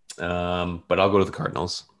 but I'll go to the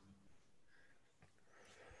Cardinals.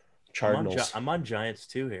 I'm on Giants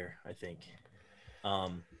too here, I think.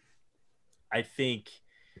 I think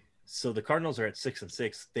so. The Cardinals are at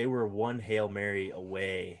 6-6. They were one Hail Mary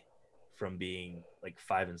away from being like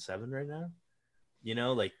 5-7 right now.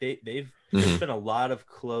 Like they've there's been a lot of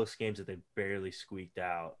close games that they've barely squeaked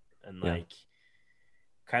out, and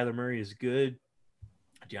Kyler Murray is good.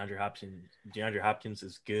 DeAndre Hopkins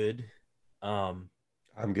is good. I'm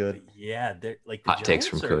good. Yeah, they're like hot takes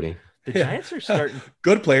from Cody. The Giants are starting.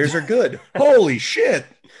 Good players are good. Holy shit!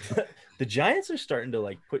 The Giants are starting to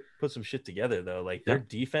like put some shit together though. Like their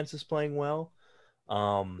defense is playing well.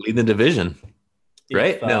 Lead the division,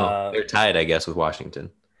 right? No, they're tied, I guess, with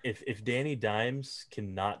Washington. If Danny Dimes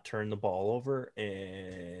cannot turn the ball over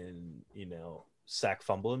and sack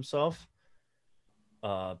fumble himself,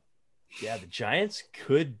 the Giants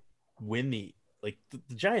could win the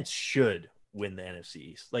Giants should win the NFC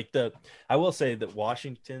East. I will say that the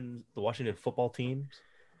Washington football team's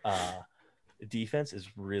defense is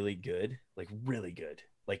really good, like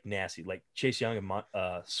nasty. Like Chase Young and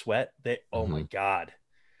Sweat, oh my god,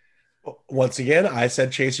 Once again, I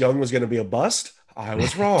said Chase Young was going to be a bust. I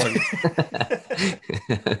was wrong.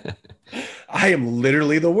 I am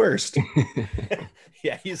literally the worst.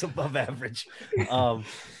 Yeah, he's above average.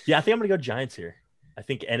 Yeah, I think I'm gonna go Giants here. I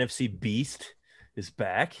think NFC Beast is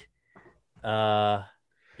back. Yeah,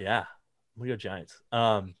 I'm gonna go Giants.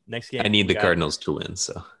 Next game. I need the Cardinals to win.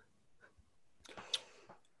 So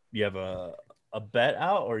you have a bet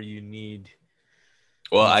out, or you need?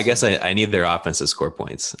 Well, I guess I need their offense to score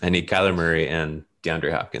points. I need Kyler Murray and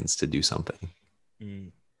DeAndre Hopkins to do something.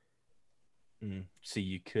 See,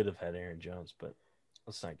 you could have had Aaron Jones, but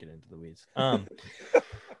let's not get into the weeds.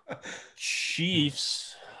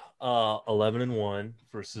 Chiefs 11-1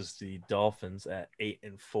 versus the Dolphins at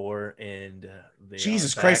 8-4, and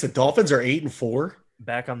Jesus Christ, the Dolphins are 8-4.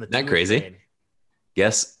 Back on the Isn't that crazy?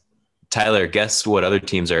 Train. Tyler, guess what other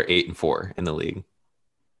teams are 8-4 in the league?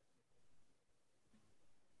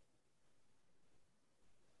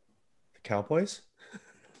 The Cowboys?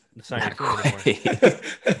 It's not Not quite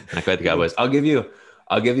the Cowboys. I'll give you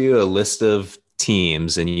a list of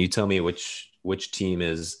teams, and you tell me which team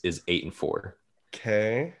is 8-4.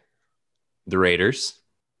 Okay. The Raiders.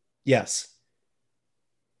 Yes.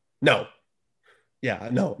 No. Yeah.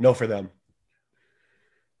 No for them.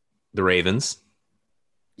 The Ravens.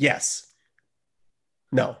 Yes.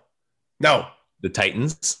 No. The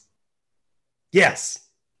Titans. Yes.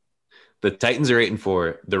 The Titans are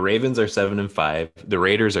 8-4. The Ravens are 7-5. The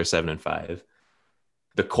Raiders are 7-5.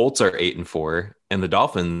 The Colts are 8-4, and the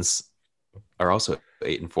Dolphins are also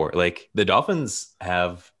 8-4. Like, the Dolphins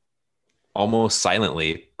have almost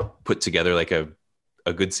silently put together like a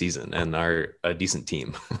good season and are a decent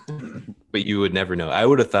team, but you would never know. I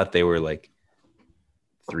would have thought they were like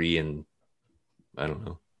 3 I don't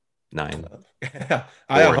know, 9. Yeah,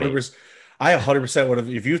 I 100% would have.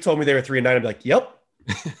 If you told me they were 3-9, I'd be like, "Yep."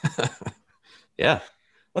 Yeah.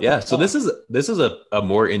 So this is a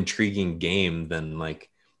more intriguing game than like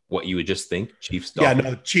what you would just think. Chiefs. Dolphins. Yeah,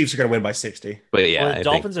 no, the Chiefs are going to win by 60. But yeah, the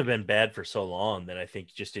Dolphins have been bad for so long that I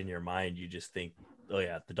think just in your mind you just think, oh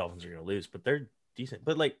yeah, the Dolphins are going to lose, but they're decent.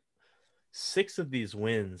 But like 6 of these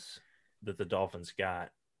wins that the Dolphins got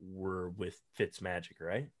were with Fitzmagic,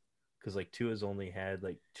 right? Because like Tua has only had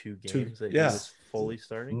like 2 games that he was fully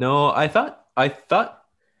starting. No, I thought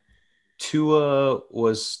Tua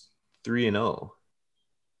was 3-0.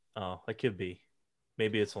 Oh, that could be.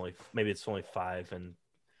 Maybe it's only 5 and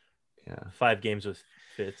 5 games with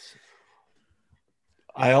Fitz.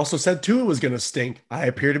 I also said Tua was going to stink. I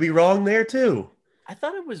appear to be wrong there too. I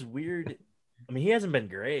thought it was weird. I mean, he hasn't been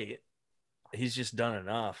great. He's just done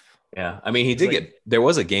enough. Yeah, I mean, he did there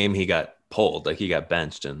was a game he got pulled, like he got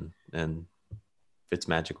benched, and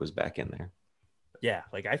Fitzmagic was back in there. Yeah,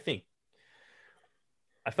 like I felt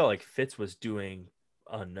like Fitz was doing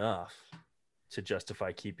enough to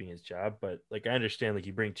justify keeping his job, but like I understand, like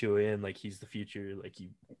you bring Tua in, like he's the future, like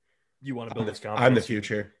you want to build his confidence.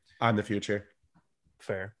 I'm the future.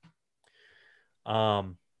 Fair.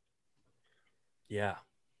 Yeah.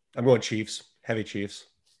 I'm going Chiefs. Heavy Chiefs.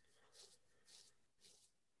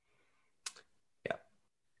 Yeah.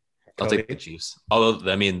 I'll take the Chiefs.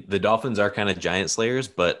 Although, I mean, the Dolphins are kind of giant slayers,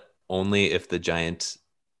 but only if the giant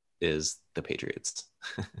is the Patriots.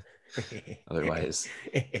 Otherwise.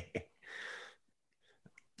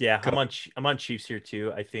 Yeah, I'm on Chiefs here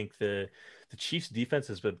too. I think the Chiefs defense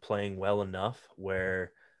has been playing well enough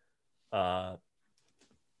where they're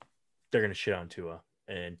going to shit on Tua,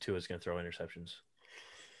 and Tua's going to throw interceptions.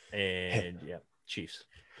 And yeah, Chiefs.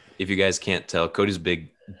 If you guys can't tell, Cody's a big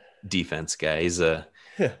defense guy. He's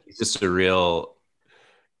just a real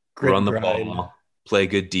run the ball, play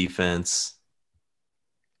good defense,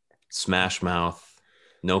 smash mouth,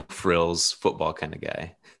 no frills, football kind of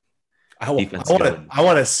guy. I want a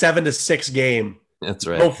 7-6 game. That's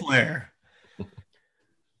right. No flair.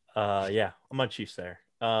 Yeah, I'm on Chiefs there.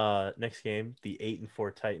 Next game, the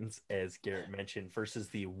 8-4 Titans, as Garrett mentioned, versus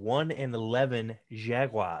the 1-11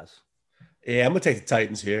 Jaguars. Yeah, I'm gonna take the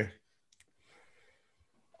Titans here.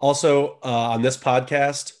 Also, on this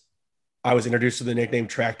podcast, I was introduced to the nickname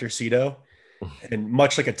Tractor Cedo, and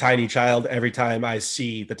much like a tiny child, every time I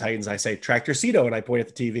see the Titans, I say Tractor Cedo, and I point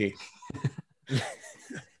at the TV.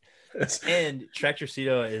 And Tractor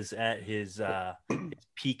Cedo is at his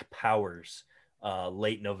peak powers.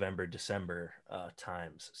 Late November, December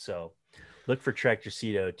times. So look for Tractor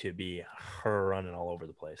Cedo to be running all over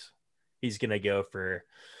the place. He's going to go for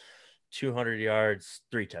 200 yards,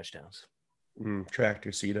 3 touchdowns. Tractor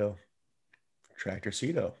Cedo.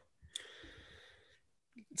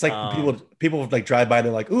 It's like people like drive by and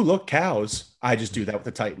they're like, ooh, look, cows. I just do that with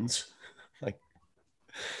the Titans. Like,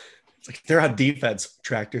 it's like they're on defense.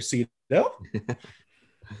 Tractor Cedo.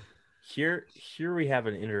 Here we have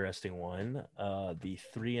an interesting one. The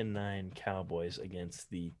 3-9 Cowboys against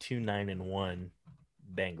the 2-9-1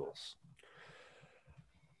 Bengals.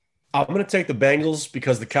 I'm going to take the Bengals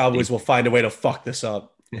because the Cowboys will find a way to fuck this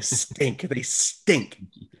up. They stink. They stink.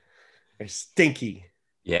 They're stinky.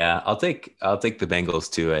 Yeah, I'll take the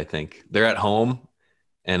Bengals too. I think they're at home,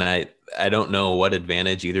 and I don't know what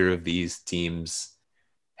advantage either of these teams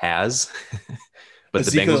has, but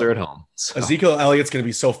the Bengals are at home. So. Ezekiel Elliott's going to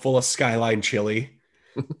be so full of Skyline chili,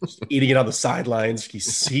 eating it on the sidelines. He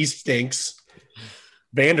stinks.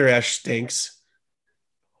 Vander Esch stinks.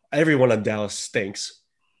 Everyone on Dallas stinks.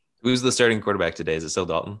 Who's the starting quarterback today? Is it still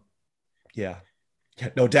Dalton? Yeah.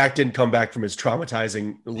 No, Dak didn't come back from his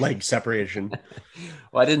traumatizing leg separation.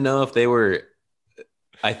 Well, I didn't know if they were.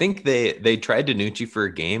 I think they tried DiNucci for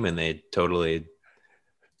a game, and they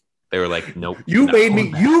were like, "Nope." You made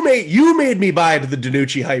me buy into the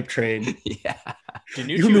DiNucci hype train. Yeah,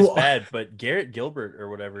 DiNucci was bad, but Garrett Gilbert or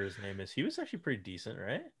whatever his name is, he was actually pretty decent,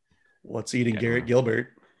 right? What's eating Garrett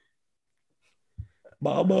Gilbert?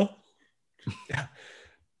 Mama. Yeah.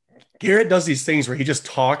 Garrett does these things where he just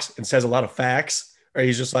talks and says a lot of facts, or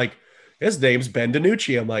he's just like, his name's Ben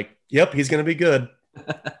DiNucci. I'm like, yep, he's going to be good.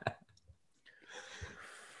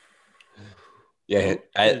 Yeah.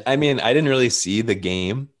 I mean, I didn't really see the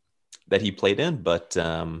game that he played in, but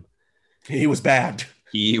he was bad.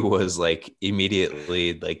 He was like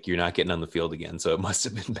immediately like, you're not getting on the field again. So it must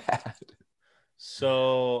have been bad.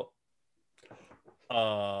 So,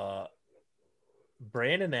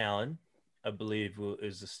 Brandon Allen, I believe will be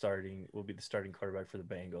the starting quarterback for the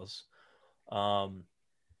Bengals.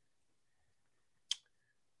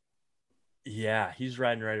 Yeah, he's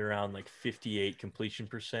riding right around like 58 completion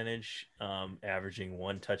percentage, averaging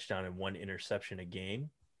 1 touchdown and 1 interception a game.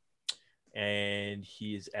 And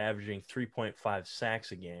he is averaging 3.5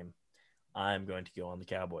 sacks a game. I'm going to go on the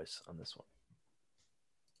Cowboys on this one.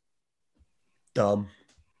 Dumb.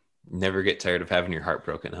 Never get tired of having your heart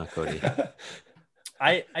broken, huh, Cody?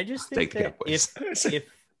 I just think that if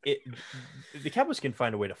the Cowboys can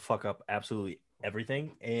find a way to fuck up absolutely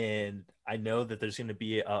everything, and I know that there's going to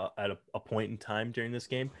be at a point in time during this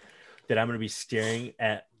game that I'm going to be staring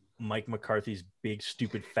at Mike McCarthy's big,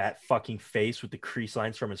 stupid, fat fucking face with the crease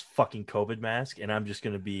lines from his fucking COVID mask, and I'm just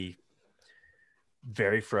going to be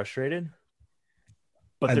very frustrated.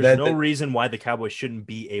 But there's no reason why the Cowboys shouldn't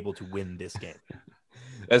be able to win this game.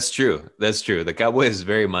 That's true. The Cowboys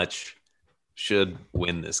very much should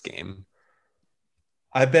win this game.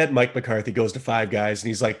 I bet Mike McCarthy goes to Five Guys and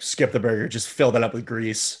he's like, skip the burger, just fill that up with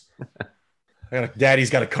grease. Daddy's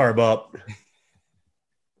got to carb up.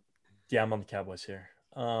 Yeah, I'm on the Cowboys here.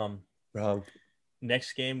 Wrong.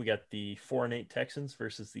 Next game, we got the 4-8 Texans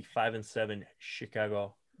versus the 5-7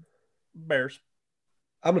 Chicago Bears.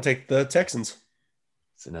 I'm going to take the Texans.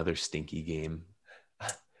 It's another stinky game.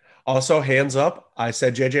 Also, hands up. I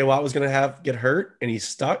said J.J. Watt was going to get hurt, and he's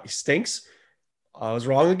stuck. He stinks. I was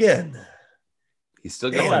wrong again. He's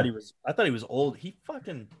still going. I thought he was old. He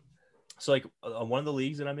fucking – so, like, on one of the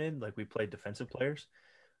leagues that I'm in, like, we played defensive players,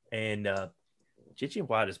 and J.J.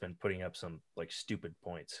 Watt has been putting up some, like, stupid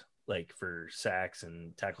points, like, for sacks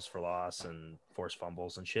and tackles for loss and forced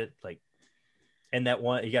fumbles and shit. Like, and that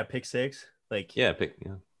one – he got pick six. Like, yeah.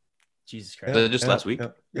 Jesus Christ. Last week?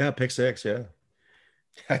 Yeah, pick six, yeah.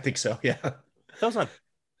 I think so, yeah. That was not.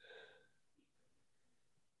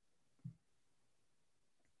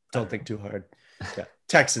 Don't think too hard. Yeah.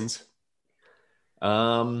 Texans.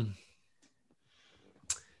 I'm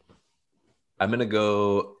gonna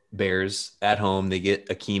go Bears at home. They get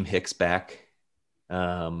Akeem Hicks back.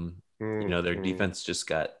 Their defense just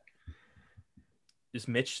got. Is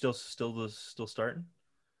Mitch still starting?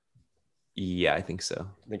 Yeah, I think so.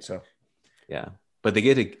 Yeah. But they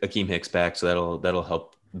get Akeem Hicks back, so that'll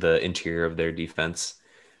help the interior of their defense.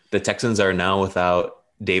 The Texans are now without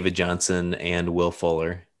David Johnson and Will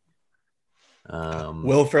Fuller.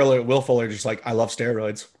 Will Fuller just like, I love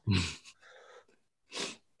steroids.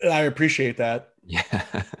 And I appreciate that. Yeah.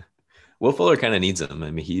 Will Fuller kind of needs them.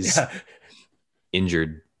 I mean, he's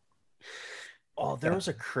injured. Oh, there was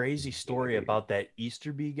a crazy story about that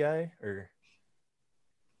Easterby guy or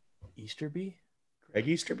Easterby? Greg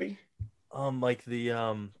Easterby? Like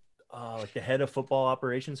the head of football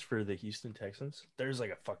operations for the Houston Texans. There's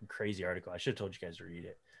like a fucking crazy article. I should have told you guys to read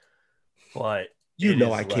it. But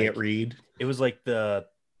I can't read. It was like the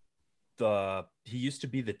he used to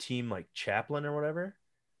be the team like chaplain or whatever.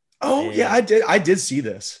 Oh, yeah, I did see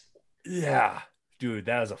this. Yeah. Dude,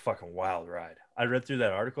 that was a fucking wild ride. I read through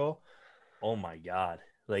that article. Oh my God.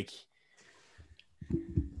 Like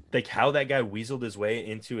how that guy weaseled his way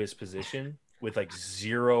into his position with like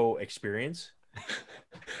zero experience.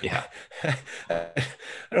 Yeah. I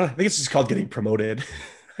think it's just called getting promoted.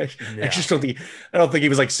 I just don't think. I don't think he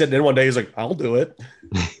was like sitting in one day. He's like, "I'll do it."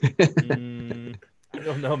 I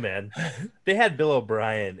don't know, man. They had Bill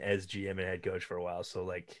O'Brien as GM and head coach for a while, so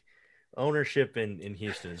like ownership in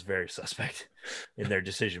Houston is very suspect in their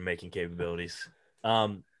decision making capabilities.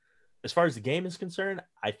 As far as the game is concerned,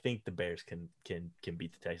 I think the Bears can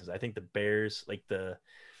beat the Texans. I think the Bears, like the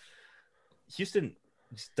Houston,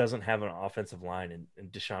 just doesn't have an offensive line,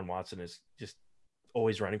 and Deshaun Watson is just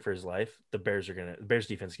always running for his life. The Bears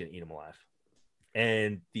defense is gonna eat him alive,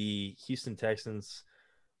 and the Houston Texans,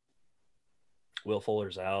 Will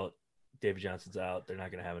Fuller's out, David Johnson's out. They're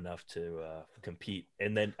not going to have enough to compete.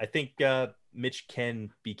 And then I think Mitch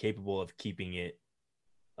can be capable of keeping it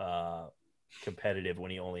competitive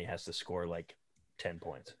when he only has to score like 10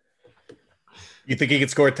 points. You think he could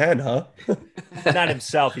score 10, huh? Not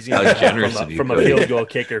himself. He's going to be from a field goal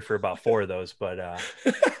kicker for about 4 of those. But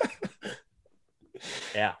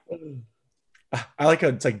yeah. I like how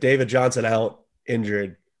it's like David Johnson out,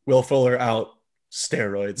 injured. Will Fuller out,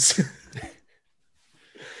 steroids.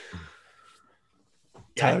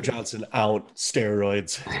 Tyler Johnson out,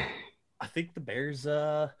 steroids. I think the Bears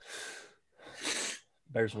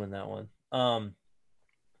win that one.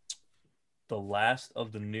 The last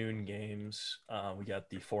of the noon games, we got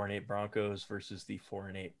the 4-8 Broncos versus the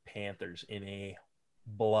 4-8 Panthers in a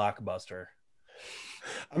blockbuster.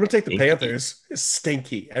 I'm gonna take the Panthers. It's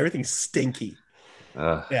stinky. Everything's stinky.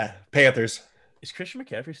 Yeah, Panthers. Is Christian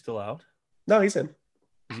McCaffrey still out? No, he's in.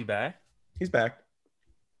 Is he back? He's back.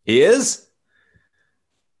 He is?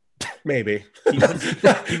 Maybe.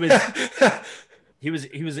 He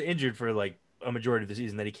was injured for like a majority of the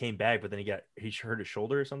season. Then he came back, but then he hurt his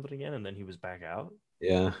shoulder or something again, and then he was back out.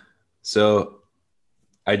 Yeah. So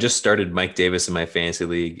I just started Mike Davis in my fantasy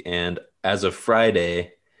league, and as of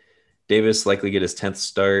Friday, Davis likely get his 10th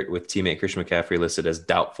start with teammate Christian McCaffrey listed as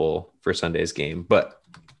doubtful for Sunday's game, but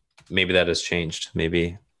maybe that has changed.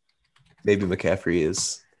 Maybe McCaffrey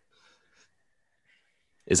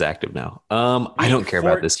is active now. I don't care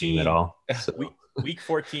about this team at all. So. Week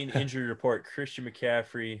 14 injury report: Christian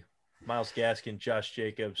McCaffrey, Myles Gaskin, Josh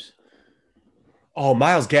Jacobs. Oh,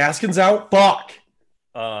 Myles Gaskin's out? Fuck.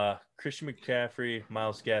 Christian McCaffrey,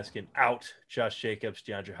 Myles Gaskin out, Josh Jacobs,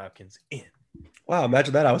 DeAndre Hopkins in. Wow,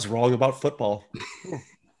 imagine that. I was wrong about football.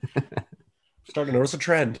 Starting to notice a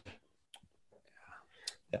trend.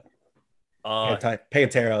 Yeah.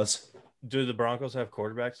 Panteros. Do the Broncos have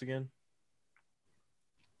quarterbacks again?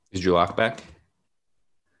 Is Drew Lock back?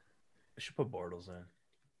 I should put Bortles in.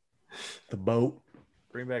 The boat.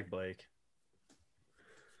 Bring back Blake.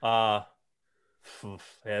 Yeah,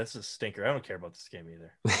 this is a stinker. I don't care about this game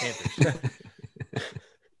either.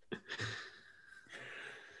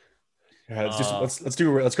 Panthers.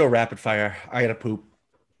 Let's go rapid fire. I gotta poop.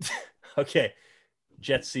 Okay.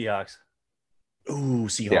 Jets, Seahawks. Ooh,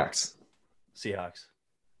 Seahawks.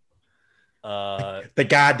 The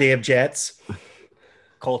goddamn Jets.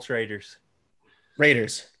 Colts, Raiders.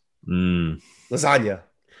 Lasagna.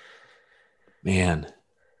 Man.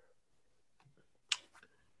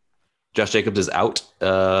 Josh Jacobs is out.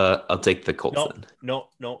 I'll take the Colts then. No.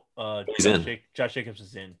 He's in. Josh Jacobs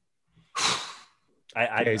is in.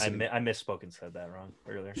 I misspoke and said that wrong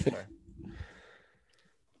earlier. Sorry.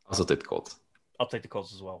 Also take the Colts. I'll take the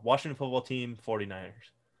Colts as well. Washington football team, 49ers.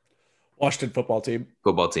 Washington football team.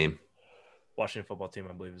 Washington football team,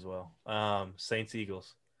 I believe, as well. Saints,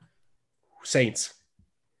 Eagles. Saints.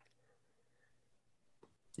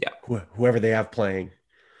 Yeah. Whoever they have playing.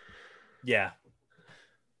 Yeah.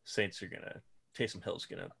 Saints are going to – Taysom Hill's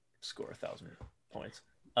going to score 1,000 points.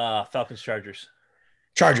 Falcons, Chargers.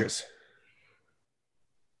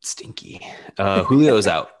 Stinky. Julio's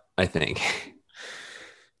out, I think.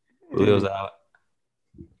 Julio's out.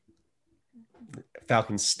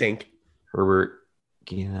 Falcons stink. Herbert,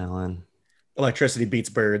 Keenan Allen. Electricity beats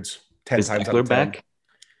birds 10 times out of 10. Back?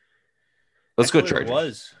 Let's go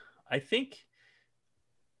Chargers. I think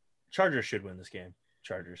Chargers should win this game.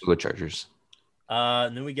 Chargers. We'll go Chargers.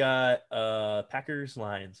 And then we got Packers,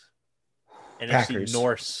 Lions. NFC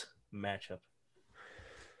Norse matchup.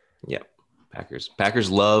 Yep.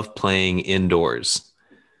 Packers love playing indoors.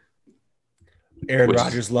 Aaron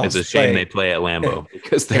Rodgers loves. It's a shame they play at Lambeau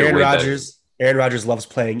because they're Aaron Rodgers loves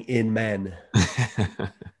playing in men.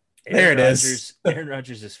 There it is. Aaron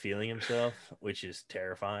Rodgers is feeling himself, which is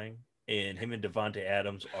terrifying. And him and Devontae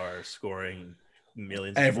Adams are scoring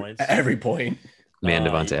millions of points. Every point. Man,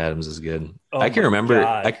 Devontae Adams is good. I can remember.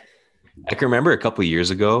 I can remember a couple of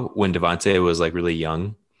years ago when Devontae was like really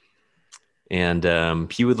young. And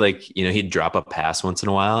he would he'd drop a pass once in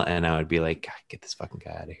a while, and I would be like, God, get this fucking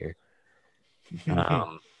guy out of here.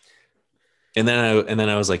 And then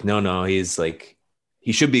I was like, no, he's like,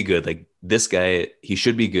 he should be good. Like this guy, he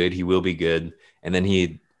should be good. He will be good. And then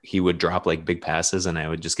he would drop like big passes, and I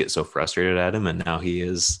would just get so frustrated at him. And now he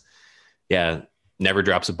is, never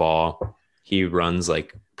drops a ball. He runs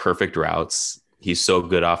like perfect routes. He's so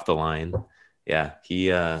good off the line. Yeah,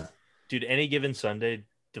 dude, any given Sunday,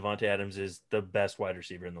 Davante Adams is the best wide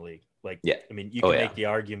receiver in the league. Like, I mean, you can make the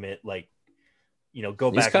argument, like,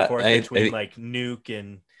 go back and forth between like Nuke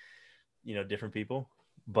and, different people.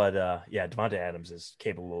 But Davante Adams is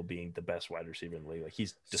capable of being the best wide receiver in the league. Like,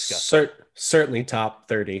 he's disgusting. Certainly top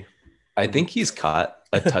 30. I think he's caught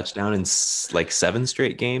a touchdown in like 7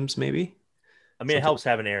 straight games, maybe. I mean, it helps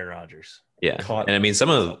having Aaron Rodgers. Yeah, and I mean, some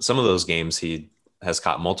of those games he has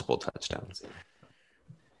caught multiple touchdowns.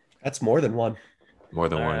 That's more than one. More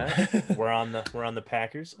than one. Right. We're on the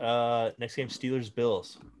Packers. Next game, Steelers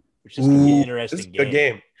Bills, which is gonna be an interesting game. Good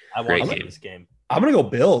game. I want this game. I'm gonna go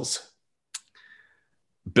Bills.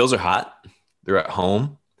 Bills are hot. They're at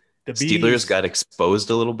home. The Steelers got exposed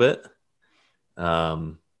a little bit.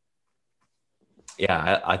 I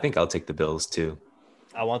think I'll take the Bills too.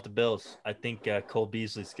 I want the Bills. I think Cole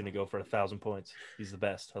Beasley's going to go for 1,000 points. He's the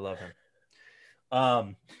best. I love him.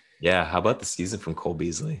 How about the season from Cole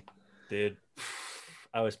Beasley? Dude,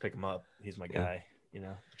 I always pick him up. He's my guy.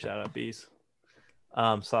 Shout out Bees.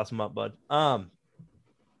 Sauce him up, bud. And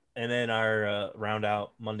then our round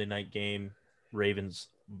out Monday night game, Ravens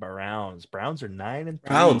Browns. Browns are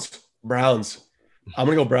 9-3. Browns. I'm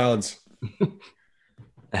gonna go Browns.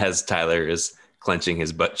 As Tyler is clenching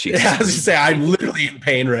his butt cheeks. Yeah, I was gonna say I'm literally in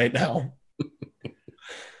pain right now.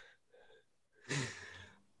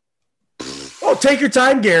 Oh, take your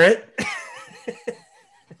time, Garrett.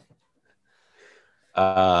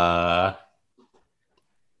 I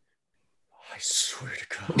swear to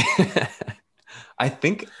God. I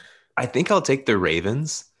think I'll take the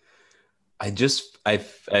Ravens. I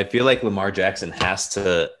feel like Lamar Jackson has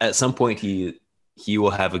to, at some point he will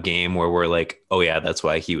have a game where we're like, oh yeah, that's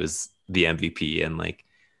why he was the MVP, and like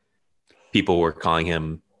people were calling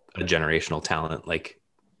him a generational talent like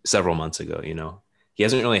several months ago. He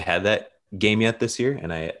hasn't really had that game yet this year,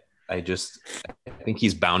 and I think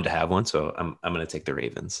he's bound to have one, so I'm gonna take the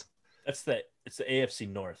Ravens. It's the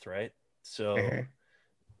AFC North, right? So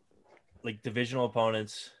like divisional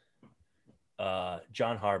opponents,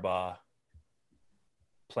 John Harbaugh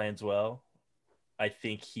plans well. I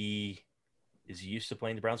think he is used to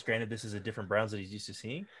playing the Browns. Granted, this is a different Browns that he's used to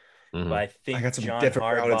seeing. Mm-hmm. But I think I got some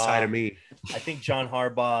different Brown inside of me. I think John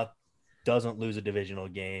Harbaugh doesn't lose a divisional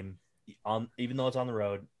game even though it's on the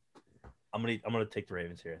road. I'm gonna take the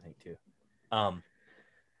Ravens here, I think, too. And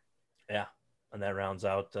that rounds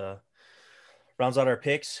out our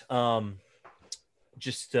picks.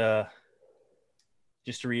 Just to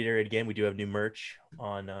reiterate again, we do have new merch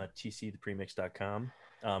on tcthepremix.com.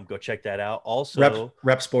 Go check that out. Also,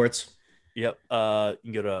 Rep Sports. Yep. You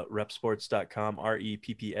can go to repsports.com,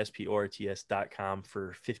 reppsports.com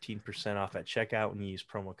for 15% off at checkout when you use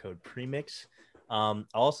promo code PREMIX. I'll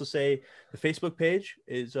also say the Facebook page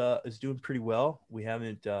is doing pretty well. We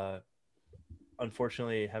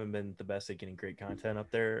unfortunately haven't been the best at getting great content up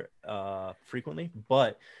there frequently,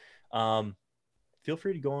 but feel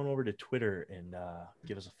free to go on over to Twitter and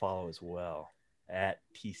give us a follow as well at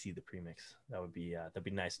TC the Premix. That'd be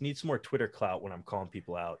nice. Need some more Twitter clout when I'm calling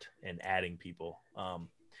people out and adding people.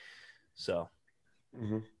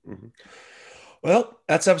 Well,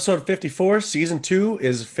 that's episode 54. Season 2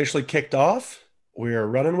 is officially kicked off. We're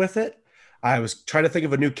running with it. I was trying to think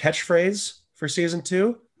of a new catchphrase for season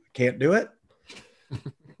 2. Can't do it.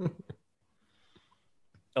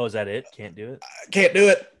 Oh, is that it? Can't do it? Can't do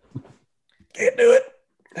it. Can't do it.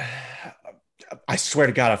 I swear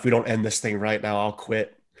to God, if we don't end this thing right now, I'll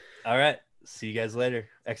quit. All right. See you guys later.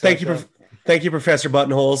 Thank you, Professor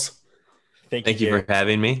Buttonholes. Thank you for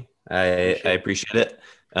having me. I appreciate it.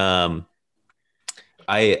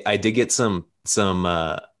 I did get some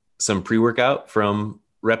pre-workout from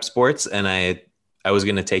Rep Sports, and I was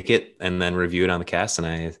going to take it and then review it on the cast, and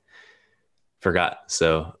I forgot.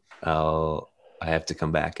 So I have to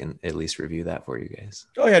come back and at least review that for you guys.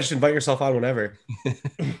 Oh yeah, just invite yourself on whenever.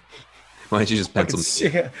 Why don't you just pencil me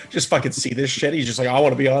in? Yeah, just fucking see this shit. He's just like, I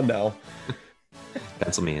want to be on now.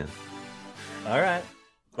 Pencil me in. All right.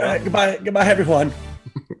 All right. Goodbye, everyone.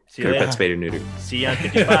 See you later. Pet Spade or Neuter. See you on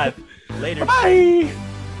 55. Later. Bye.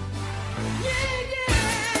 Yeah.